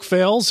bad joke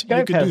fails,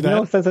 Skype you can do that.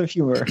 No sense of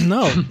humor.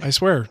 No, I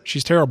swear.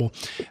 She's terrible.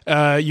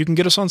 You can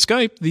get us on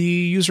Skype.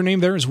 The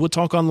username there is Wood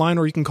Talk Online,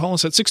 or you can call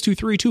us at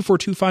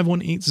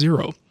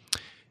 623-242-5180.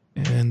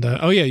 And,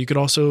 you could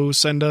also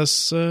send us,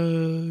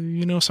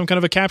 some kind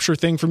of a capture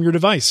thing from your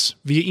device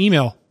via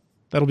email.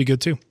 That'll be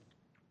good too.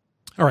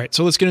 All right,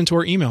 so let's get into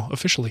our email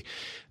officially.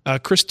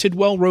 Chris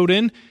Tidwell wrote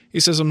in. He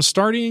says, I'm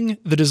starting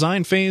the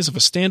design phase of a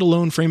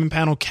standalone frame and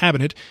panel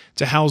cabinet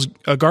to house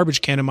a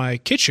garbage can in my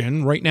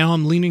kitchen. Right now,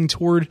 I'm leaning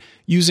toward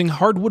using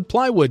hardwood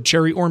plywood,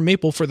 cherry, or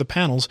maple for the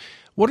panels.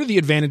 What are the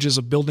advantages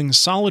of building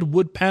solid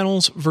wood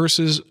panels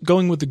versus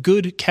going with the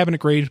good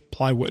cabinet-grade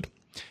plywood?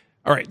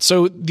 All right,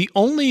 so the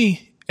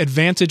only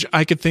advantage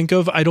I could think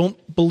of, I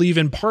don't believe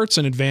imparts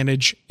an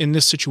advantage in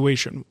this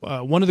situation.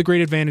 One of the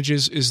great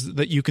advantages is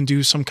that you can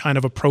do some kind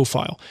of a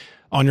profile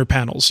on your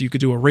panels. You could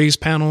do a raised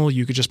panel.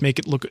 You could just make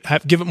it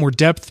give it more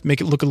depth,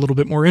 make it look a little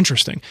bit more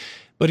interesting.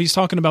 But he's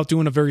talking about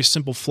doing a very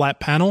simple flat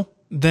panel.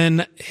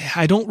 Then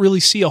I don't really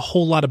see a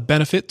whole lot of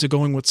benefit to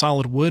going with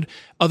solid wood,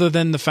 other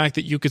than the fact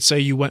that you could say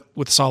you went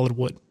with solid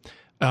wood.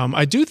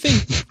 I do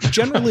think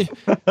generally,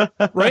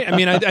 right? I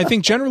mean, I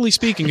think generally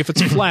speaking, if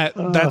it's flat,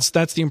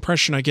 that's the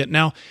impression I get.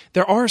 Now,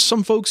 there are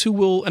some folks who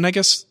will, and I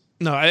guess,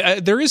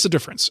 there is a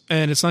difference,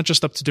 and it's not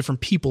just up to different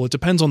people. It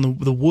depends on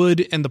the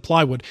wood and the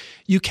plywood.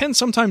 You can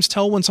sometimes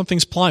tell when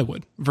something's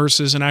plywood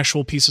versus an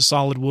actual piece of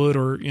solid wood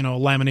or,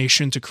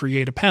 lamination to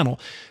create a panel.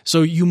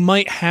 So you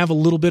might have a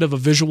little bit of a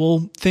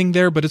visual thing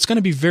there, but it's going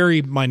to be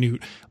very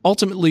minute.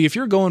 Ultimately, if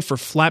you're going for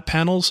flat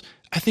panels,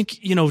 I think,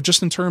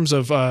 just in terms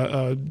of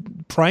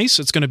price,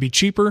 it's going to be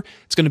cheaper.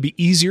 It's going to be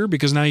easier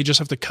because now you just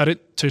have to cut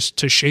it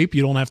to shape.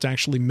 You don't have to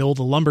actually mill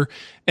the lumber.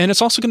 And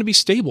it's also going to be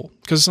stable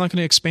because it's not going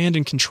to expand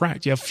and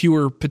contract. You have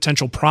fewer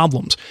potential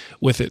problems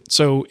with it.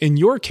 So in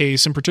your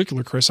case in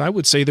particular, Chris, I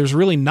would say there's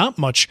really not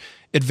much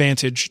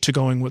advantage to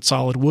going with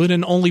solid wood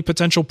and only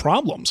potential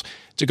problems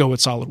to go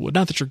with solid wood.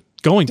 Not that you're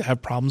going to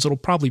have problems. It'll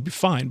probably be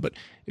fine. But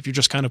if you're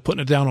just kind of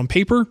putting it down on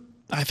paper,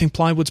 I think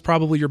plywood's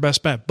probably your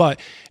best bet. But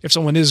if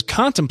someone is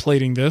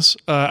contemplating this,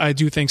 I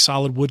do think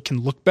solid wood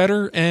can look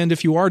better. And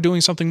if you are doing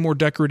something more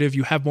decorative,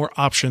 you have more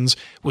options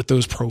with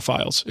those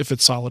profiles if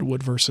it's solid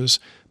wood versus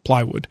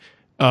plywood.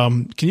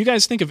 Can you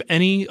guys think of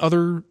any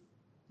other,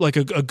 like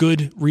a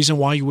good reason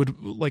why you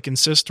would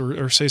insist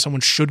or say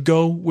someone should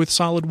go with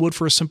solid wood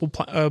for a simple,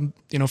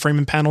 frame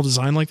and panel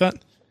design like that?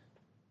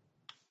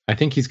 I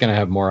think he's going to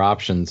have more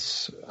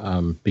options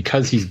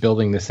because he's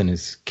building this in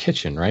his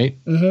kitchen,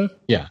 right? Mm-hmm.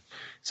 Yeah.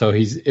 So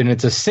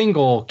it's a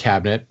single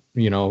cabinet,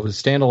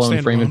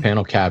 standalone frame and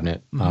panel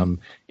cabinet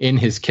in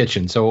his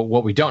kitchen. So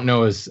what we don't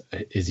know is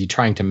he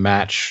trying to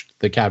match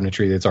the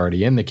cabinetry that's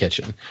already in the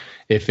kitchen?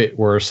 If it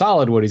were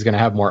solid wood, he's going to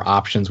have more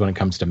options when it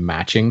comes to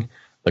matching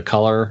the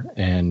color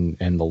and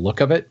the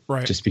look of it.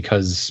 Right. Just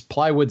because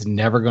plywood's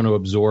never going to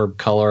absorb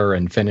color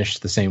and finish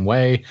the same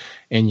way.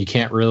 And you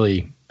can't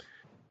really,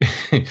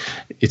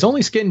 it's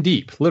only skin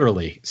deep,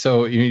 literally.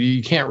 So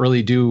you can't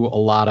really do a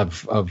lot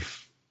of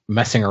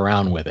messing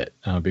around with it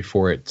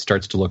before it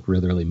starts to look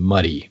really, really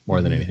muddy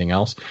more than anything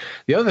else.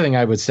 The other thing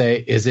I would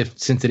say is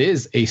since it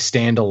is a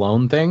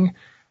standalone thing,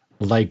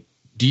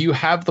 do you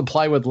have the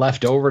plywood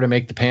left over to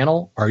make the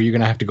panel? Or are you going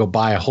to have to go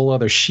buy a whole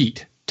other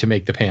sheet to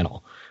make the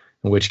panel?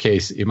 In which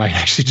case it might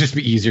actually just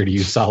be easier to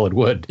use solid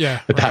wood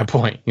at that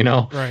point,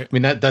 Right. I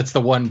mean, that's the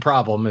one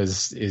problem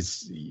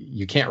is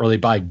you can't really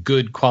buy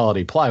good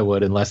quality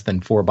plywood in less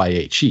than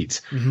 4x8 sheets.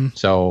 Mm-hmm.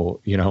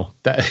 So,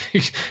 that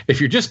if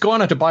you're just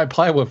going out to buy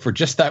plywood for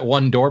just that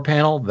one door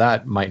panel,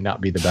 that might not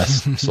be the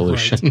best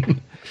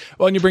solution.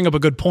 Well, and you bring up a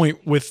good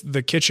point with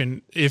the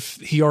kitchen. If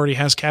he already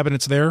has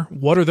cabinets there,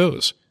 what are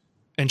those?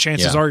 And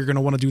chances are you're going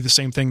to want to do the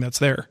same thing that's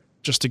there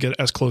just to get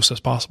as close as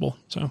possible.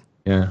 So.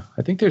 Yeah,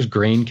 I think there's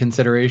grain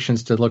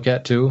considerations to look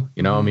at too.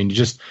 I mean,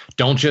 you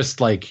don't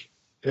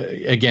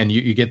again,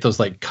 you get those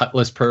cut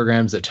list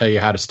programs that tell you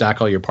how to stack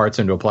all your parts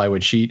into a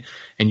plywood sheet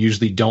and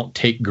usually don't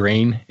take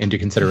grain into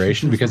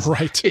consideration because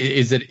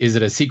is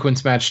it a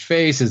sequence matched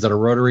face? Is it a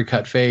rotary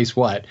cut face?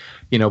 What?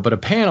 But a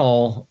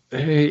panel,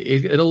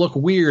 it'll look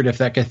weird if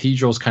that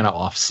cathedral's kind of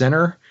off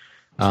center.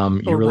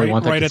 You really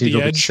want that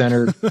cathedral to be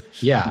centered.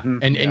 Yeah.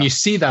 And you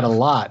see that a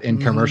lot in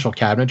commercial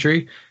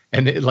cabinetry.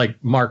 And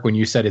Mark, when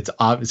you said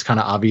it's kind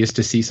of obvious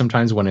to see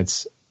sometimes when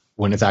it's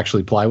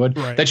actually plywood,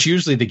 that's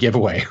usually the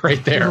giveaway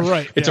right there.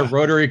 It's a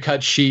rotary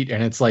cut sheet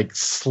and it's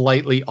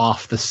slightly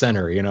off the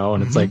center,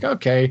 and it's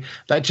okay,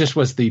 that just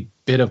was the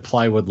bit of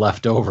plywood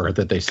left over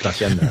that they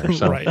stuck in there.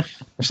 So there's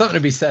something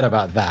to be said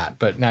about that.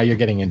 But now you're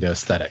getting into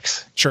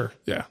aesthetics. Sure.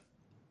 Yeah.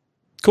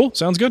 Cool.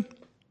 Sounds good.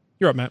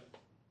 You're up, Matt.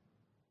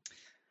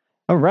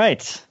 All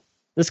right.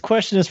 This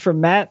question is from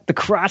Matt the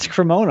Crotch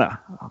Cremona.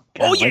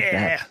 Oh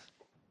yeah.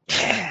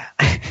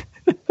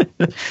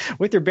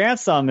 With your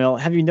bandsaw mill,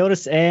 have you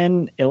noticed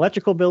an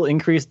electrical bill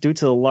increase due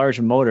to the large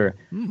motor?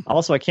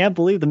 Also, I can't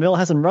believe the mill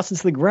hasn't rusted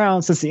to the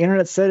ground since the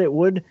internet said it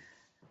would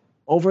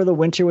over the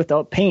winter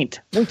without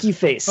paint. Winky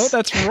face. Oh,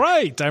 that's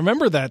right. I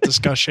remember that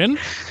discussion.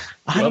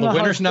 Well, the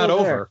winter's not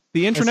over.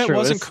 The internet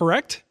wasn't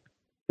correct?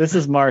 This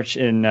is March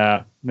in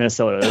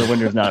Minnesota. The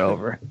winter's not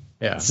over.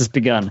 Yeah. It's just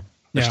begun.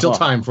 There's still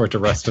time for it to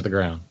rust to the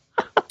ground.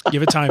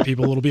 Give it time,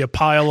 people. It'll be a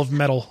pile of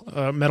metal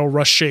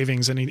rust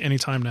shavings any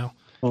time now.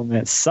 Oh,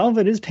 man. Some of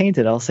it is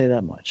painted. I'll say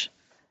that much.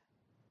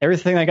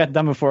 Everything I got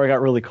done before I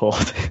got really cold.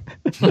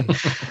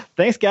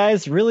 Thanks,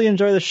 guys. Really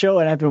enjoy the show,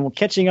 and I've been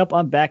catching up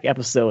on back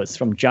episodes.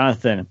 From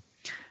Jonathan.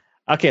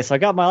 Okay, so I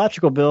got my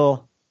electrical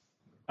bill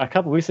a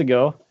couple weeks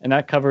ago, and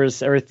that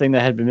covers everything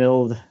that had been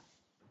milled,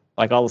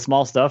 like all the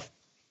small stuff.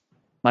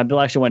 My bill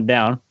actually went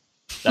down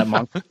that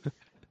month.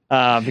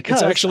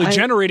 Because it's actually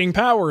generating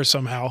power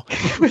somehow.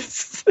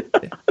 it's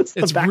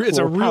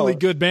a really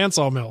good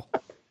bandsaw mill.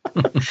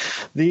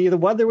 The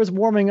weather was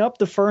warming up.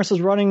 The furnace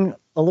was running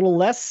a little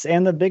less,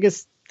 and the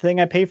biggest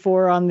thing I pay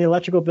for on the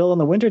electrical bill in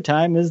the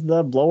wintertime is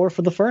the blower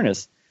for the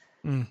furnace.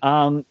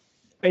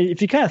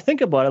 If you kind of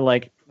think about it,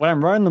 like when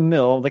I'm running the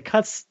mill, the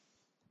cuts,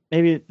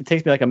 maybe it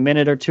takes me like a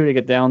minute or two to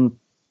get down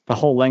the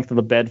whole length of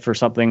the bed for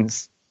something,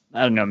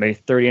 I don't know, maybe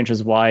 30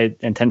 inches wide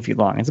and 10 feet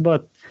long. It's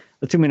about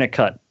a 2-minute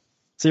cut.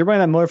 So you're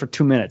running that motor for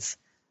 2 minutes.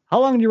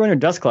 How long do you run your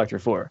dust collector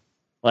for?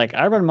 Like,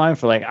 I run mine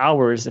for like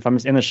hours if I'm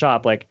just in the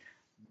shop, like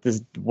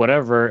this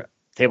whatever,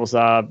 table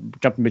saw,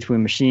 jumping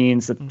between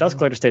machines. The dust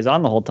collector stays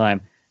on the whole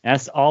time. And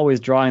that's always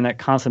drawing that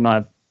constant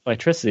amount of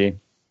electricity.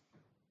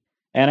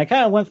 And I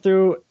kind of went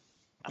through,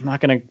 I'm not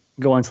going to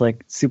go into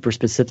like super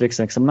specifics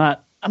because I'm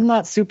not I'm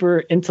not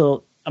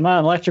an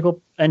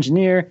electrical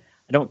engineer.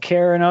 I don't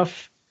care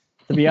enough,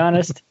 to be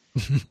honest.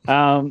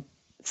 That's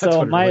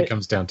what it really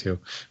comes down to.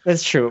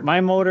 That's true.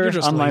 My motor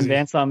on my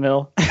bandsaw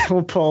mill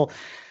will pull.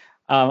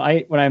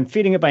 When I'm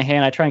feeding it by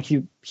hand, I try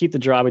and keep the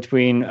draw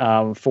between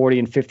 40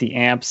 and 50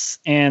 amps,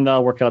 and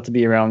I'll work out to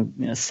be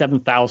around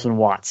 7,000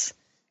 watts.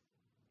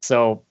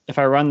 So if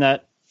I run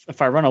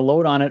a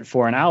load on it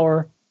for an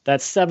hour,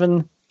 that's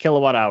 7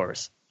 kilowatt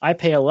hours. I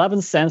pay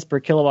 11 cents per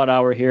kilowatt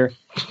hour here,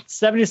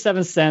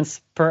 77 cents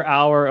per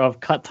hour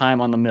of cut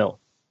time on the mill.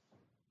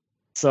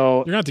 So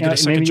you're gonna have to get a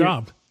second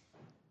job.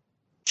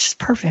 Just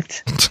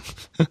perfect.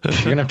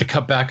 You're gonna have to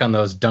cut back on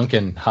those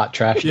Dunkin' hot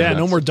trash. Yeah, donuts.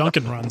 no more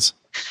Dunkin' runs.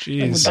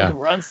 Jeez. Dunkin'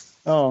 runs.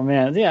 Oh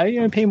man, yeah,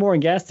 you're gonna pay more in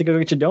gas to go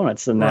get your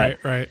donuts than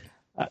that. Right.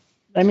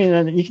 I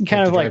mean, you can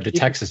kind of drive to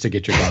Texas to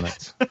get your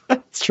donuts.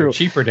 It's true. They're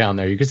cheaper down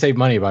there. You could save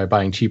money by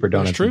buying cheaper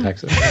donuts in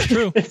Texas. That's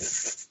true.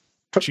 It's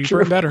cheaper true.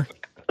 and better.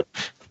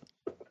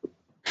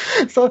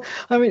 So,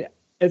 I mean,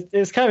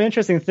 it's kind of an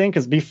interesting thing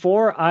because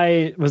before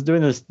I was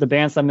doing the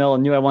bandsaw mill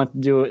and knew I wanted to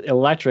do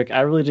electric,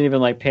 I really didn't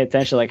even pay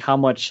attention how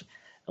much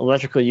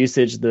electrical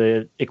usage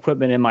the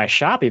equipment in my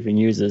shop even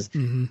uses.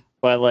 Mm-hmm.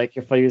 But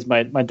if I use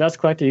my dust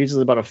collector, uses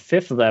about a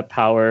fifth of that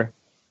power,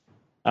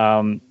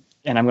 and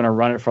I'm going to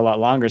run it for a lot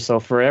longer. So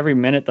for every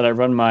minute that I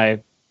run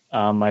my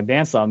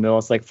bandsaw mill,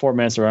 it's like 4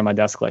 minutes to run my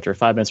dust collector,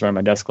 5 minutes to run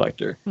my dust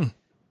collector.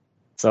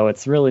 So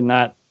it's really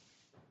not.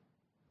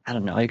 I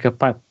don't know. You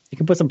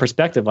can put some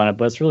perspective on it,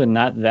 but it's really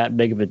not that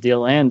big of a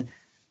deal. And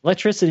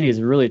electricity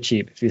is really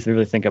cheap if you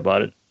really think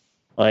about it.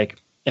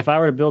 If I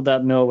were to build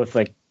that mill with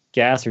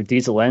gas or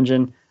diesel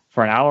engine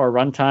for an hour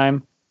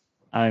runtime,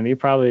 I mean, you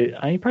probably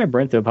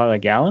burn through about a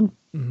gallon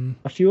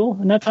of fuel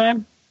in that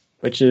time,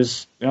 which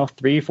is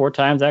 3-4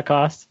 times that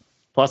cost,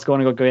 plus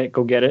going to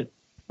go get it,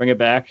 bring it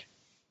back,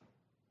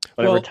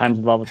 whatever time's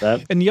involved with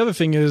that. And the other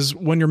thing is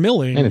when you're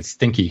milling, and it's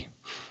stinky.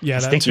 Yeah,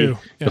 it's that stinky. too.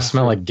 Yeah. It'll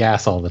smell like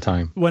gas all the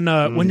time. When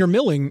you're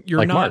milling,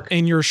 you're not Mark.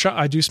 in your shop.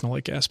 I do smell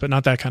like gas, but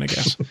not that kind of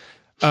gas.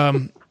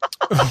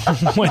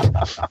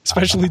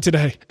 Especially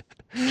today.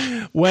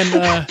 When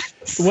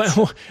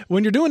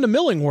you're doing the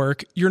milling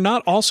work, you're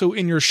not also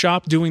in your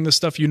shop doing the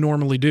stuff you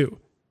normally do.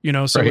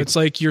 So Right. it's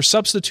like you're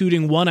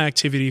substituting one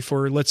activity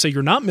for, let's say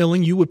you're not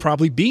milling, you would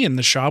probably be in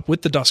the shop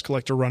with the dust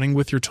collector running,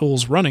 with your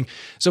tools running.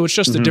 So it's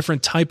just a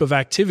different type of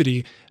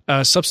activity,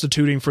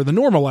 substituting for the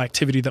normal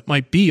activity that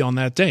might be on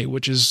that day,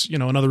 which is,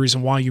 another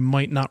reason why you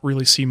might not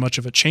really see much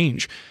of a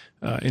change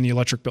in the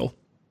electric bill.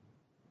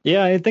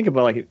 Yeah, I think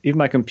about even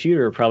my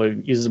computer probably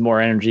uses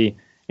more energy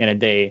in a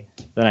day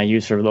than I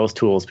use for those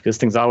tools because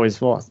things always,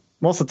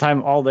 most of the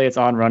time, all day it's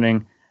on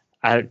running.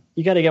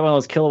 You got to get one of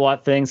those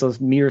kilowatt things,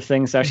 those meter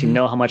things to actually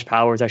know how much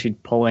power is actually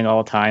pulling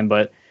all the time.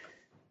 But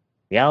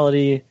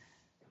reality,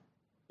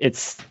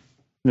 it's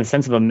in the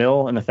sense of a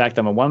mill and the fact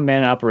that I'm a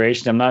one-man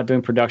operation. I'm not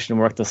doing production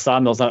work. The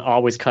sawmill's not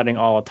always cutting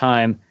all the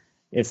time.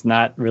 It's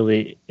not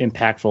really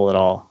impactful at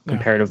all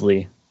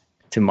comparatively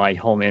to my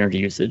home energy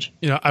usage.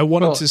 I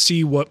wanted to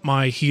see what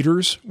my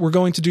heaters were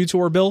going to do to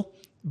our bill,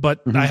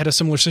 but I had a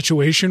similar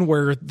situation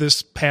where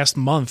this past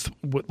month,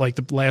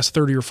 the last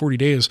 30 or 40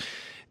 days,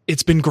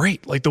 it's been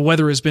great. The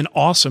weather has been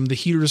awesome. The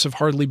heaters have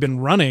hardly been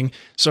running.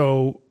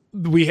 So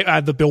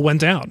the bill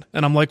went down,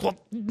 and I'm like, well,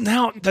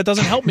 now that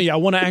doesn't help me. I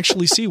want to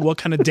actually see what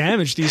kind of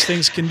damage these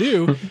things can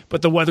do.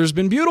 But the weather's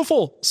been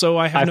beautiful, so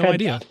I have no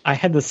idea. I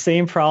had the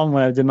same problem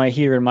when I did my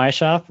heater in my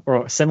shop,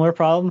 or a similar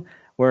problem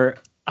where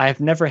I've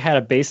never had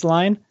a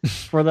baseline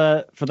for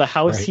the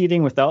house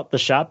heating without the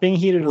shop being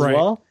heated as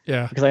well.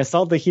 Yeah, because I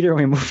installed the heater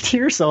when we moved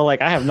here, so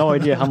like I have no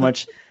idea how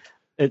much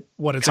it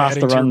costs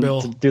to run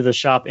to do the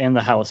shop and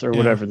the house, or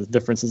whatever the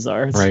differences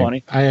are. It's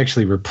funny. I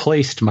actually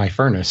replaced my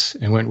furnace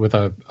and went with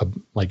a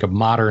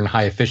modern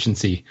high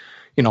efficiency.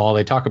 All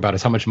they talk about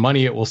is how much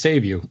money it will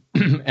save you.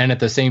 And at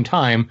the same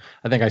time,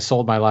 I think I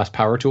sold my last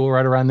power tool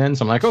right around then.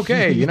 So I'm like,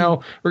 okay, we're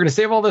going to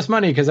save all this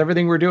money because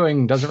everything we're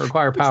doing doesn't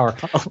require power.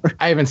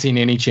 I haven't seen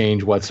any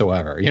change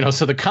whatsoever.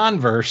 So the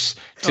converse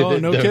to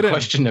the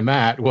question to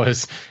Matt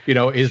was,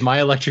 is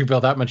my electric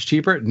bill that much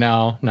cheaper?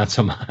 No, not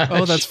so much.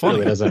 Oh, that's funny. It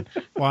really doesn't.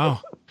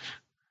 Wow.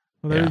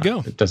 Well, there you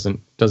go. It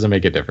doesn't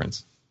make a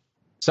difference.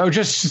 So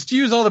just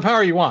use all the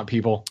power you want,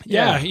 people.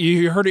 Yeah.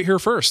 You heard it here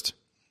first.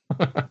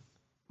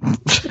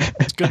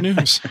 It's good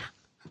news.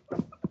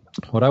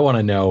 What I want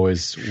to know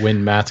is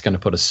when Matt's going to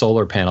put a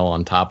solar panel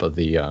on top of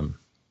the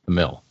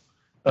mill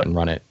and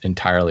run it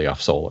entirely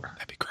off solar.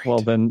 That'd be great. Well,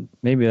 then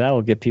maybe that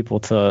will get people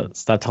to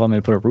stop telling me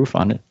to put a roof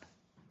on it.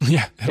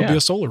 Yeah, it'll be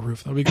a solar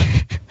roof. That'll be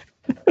good.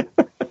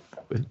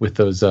 with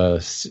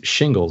those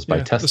shingles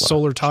by Tesla. The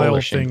solar tile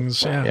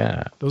things.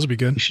 Yeah, those would be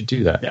good. You should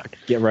do that. Yeah,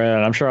 get right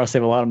on it. I'm sure I'll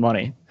save a lot of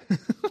money.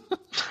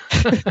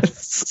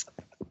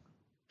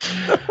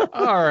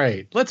 All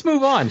right, let's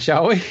move on,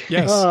 shall we?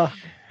 Yes.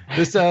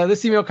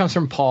 This email comes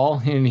from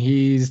Paul, and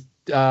he's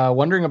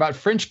wondering about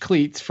French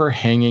cleats for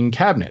hanging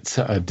cabinets.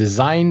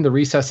 Design the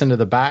recess into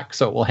the back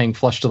so it will hang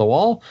flush to the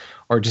wall,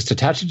 or just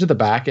attach it to the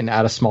back and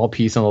add a small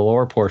piece on the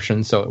lower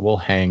portion so it will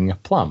hang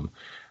plumb.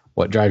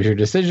 What drives your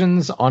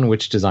decisions on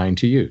which design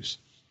to use?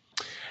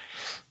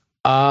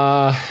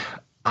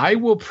 I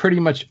will pretty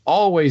much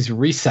always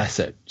recess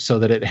it so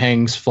that it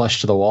hangs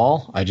flush to the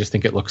wall. I just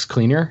think it looks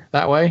cleaner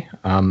that way.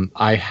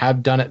 I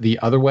have done it the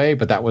other way,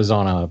 but that was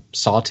on a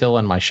sawtill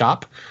in my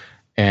shop.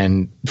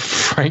 And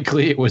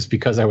frankly, it was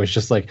because I was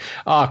just like,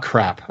 oh,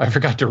 crap, I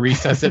forgot to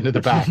recess it into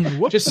the back.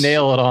 Just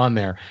nail it on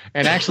there.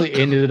 And actually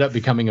ended up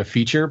becoming a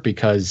feature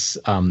because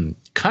kind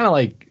of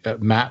like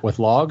Matt with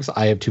logs,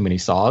 I have too many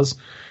saws.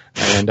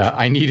 And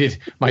I needed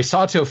my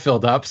sawtill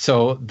filled up,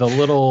 so the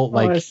little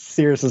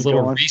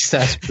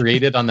recess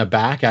created on the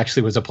back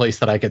actually was a place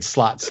that I could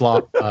slot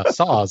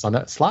saws on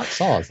that. Slot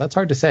saws. That's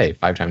hard to say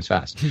 5 times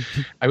fast.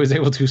 I was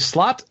able to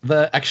slot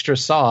the extra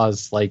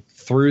saws like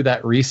through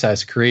that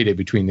recess created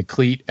between the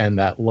cleat and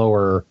that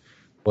lower,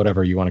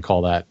 whatever you want to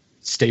call that,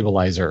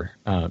 stabilizer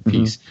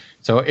piece.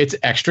 So it's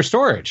extra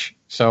storage.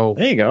 So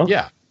there you go.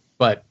 Yeah,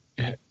 but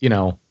you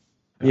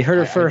heard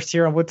it first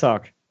here on Wood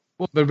Talk.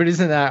 But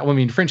isn't that,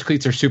 French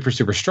cleats are super,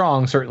 super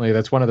strong. Certainly,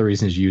 that's one of the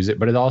reasons you use it.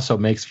 But it also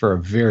makes for a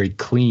very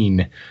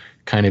clean,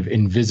 kind of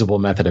invisible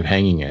method of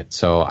hanging it.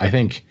 So I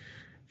think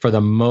for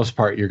the most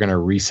part, you're going to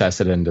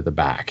recess it into the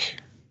back.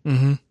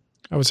 Mm-hmm.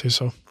 I would say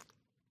so.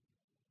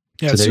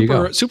 Yeah,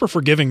 so super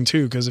forgiving,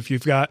 too, because if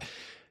you're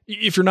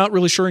not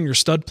really sure in your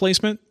stud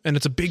placement and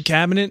it's a big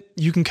cabinet,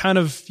 you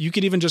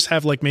could even just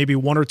have like maybe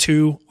 1 or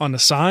 2 on the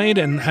side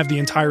and have the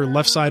entire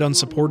left side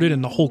unsupported,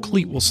 and the whole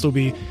cleat will still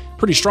be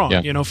pretty strong,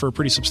 for a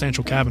pretty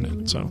substantial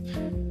cabinet. So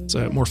it's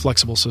a more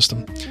flexible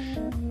system.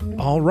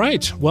 All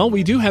right. Well,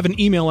 we do have an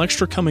email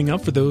extra coming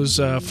up for those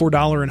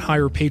 $4 and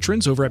higher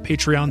patrons over at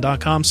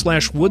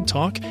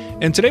patreon.com/woodtalk.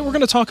 And today we're going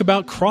to talk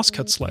about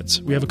crosscut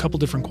sleds. We have a couple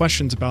different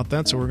questions about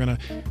that, so we're going to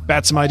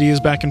bat some ideas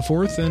back and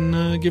forth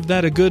and give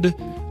that a good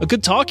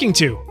talking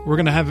to. We're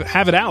going to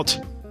have it out.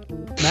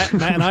 Matt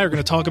and I are going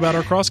to talk about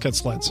our crosscut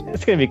sleds.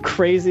 It's going to be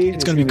crazy.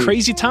 It's going to be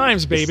crazy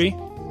times, baby.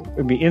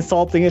 We'll be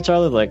insulting each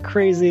other like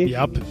crazy.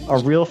 Yep. Our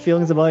real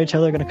feelings about each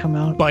other are going to come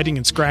out. Biting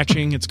and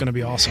scratching. It's going to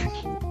be awesome.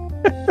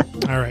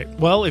 All right.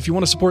 Well, if you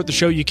want to support the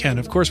show, you can.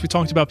 Of course, we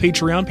talked about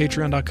Patreon,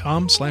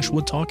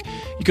 patreon.com/woodtalk.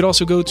 You could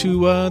also go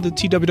to the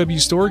TWW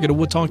store, get a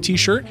Wood Talk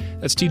t-shirt.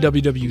 That's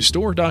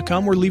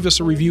twwstore.com, or leave us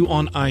a review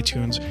on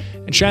iTunes.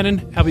 And Shannon,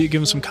 how about you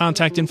give us some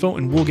contact info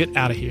and we'll get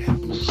out of here.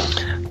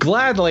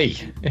 Gladly.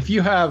 If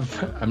you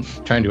have, I'm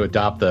trying to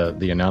adopt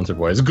the announcer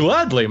voice.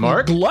 Gladly,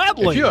 Mark.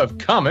 Gladly. If you have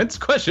comments,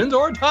 questions,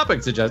 or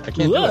topic suggestions, I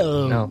can't do it.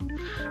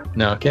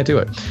 No, can't do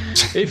it.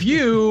 If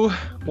you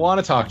want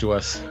to talk to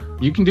us,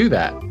 you can do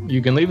that. You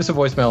can leave us a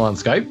voicemail on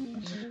Skype.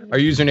 Our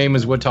username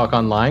is Woodtalk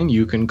Online.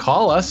 You can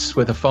call us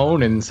with a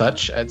phone and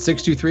such at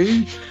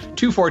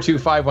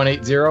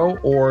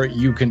 623-242-5180, or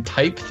you can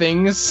type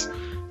things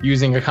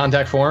using a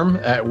contact form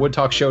at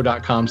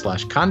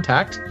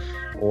woodtalkshow.com/contact,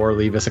 or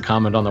leave us a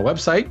comment on the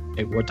website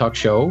at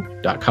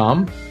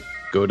woodtalkshow.com.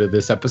 Go to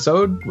this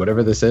episode,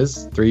 whatever this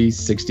is,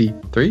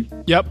 363?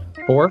 Yep.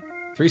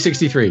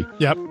 363.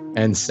 Yep.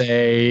 And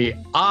say,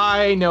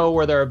 I know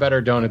where there are better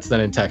donuts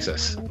than in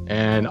Texas.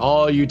 And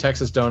all you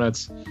Texas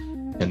donuts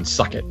can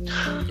suck it.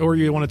 Or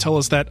you want to tell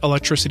us that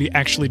electricity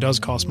actually does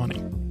cost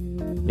money.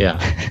 Yeah.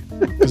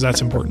 Because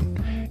that's important.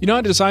 You know,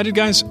 I decided,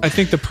 guys, I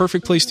think the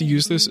perfect place to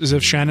use this is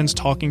if Shannon's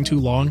talking too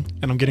long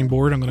and I'm getting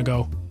bored, I'm going to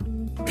go,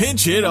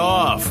 Pinch it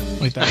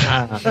off. Like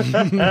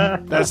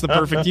that. That's the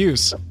perfect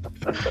use.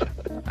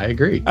 I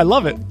agree. I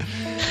love it.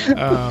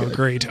 Oh,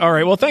 great. All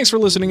right. Well, thanks for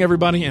listening,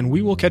 everybody, and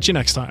we will catch you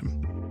next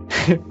time.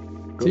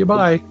 See you.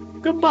 Bye.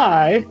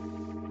 Goodbye.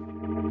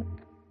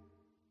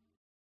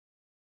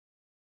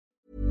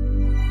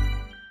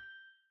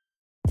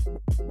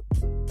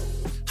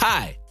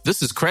 Hi,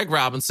 this is Craig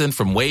Robinson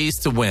from Ways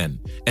to Win,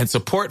 and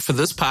support for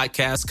this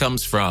podcast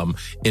comes from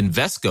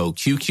Invesco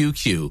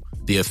QQQ,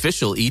 the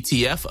official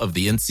ETF of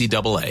the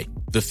NCAA.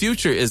 The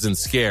future isn't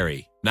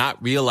scary.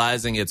 Not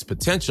realizing its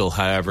potential,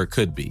 however,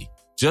 could be.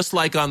 Just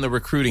like on the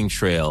recruiting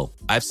trail,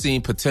 I've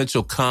seen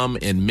potential come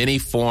in many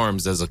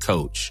forms as a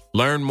coach.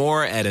 Learn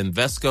more at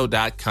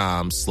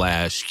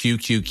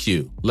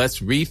Invesco.com/QQQ. Let's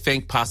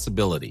rethink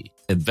possibility.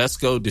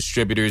 Invesco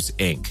Distributors,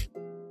 Inc.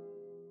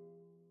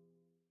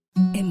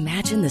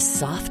 Imagine the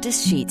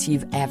softest sheets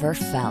you've ever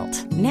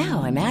felt.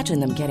 Now imagine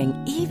them getting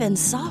even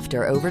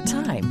softer over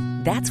time.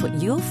 That's what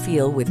you'll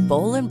feel with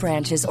Boll &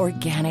 Branch's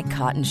organic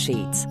cotton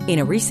sheets. In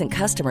a recent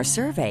customer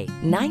survey,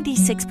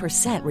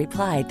 96%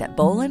 replied that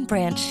Boll &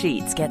 Branch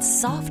sheets get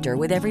softer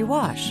with every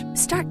wash.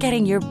 Start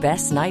getting your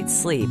best night's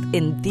sleep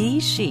in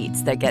these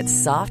sheets that get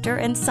softer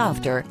and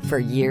softer for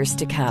years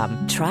to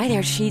come. Try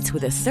their sheets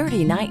with a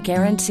 30-night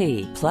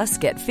guarantee. Plus,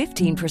 get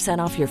 15%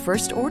 off your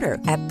first order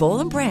at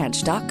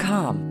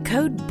bollandbranch.com.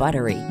 Code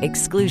BUTTERY.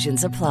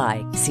 Exclusions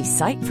apply. See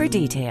site for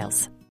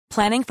details.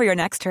 Planning for your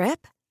next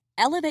trip?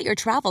 Elevate your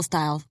travel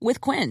style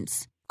with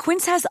Quince.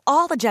 Quince has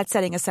all the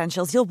jet-setting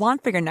essentials you'll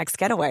want for your next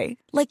getaway,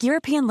 like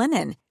European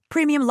linen,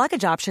 premium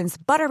luggage options,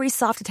 buttery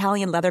soft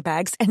Italian leather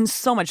bags, and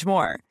so much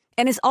more.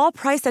 And is all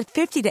priced at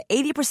 50 to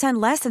 80%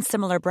 less than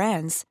similar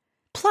brands.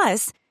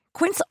 Plus,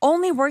 Quince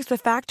only works with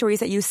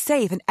factories that use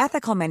safe and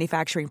ethical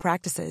manufacturing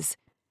practices.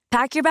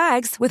 Pack your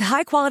bags with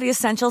high-quality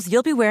essentials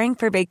you'll be wearing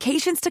for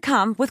vacations to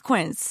come with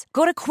Quince.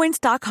 Go to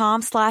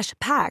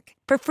quince.com/pack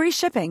for free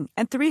shipping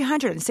and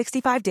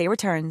 365-day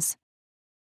returns.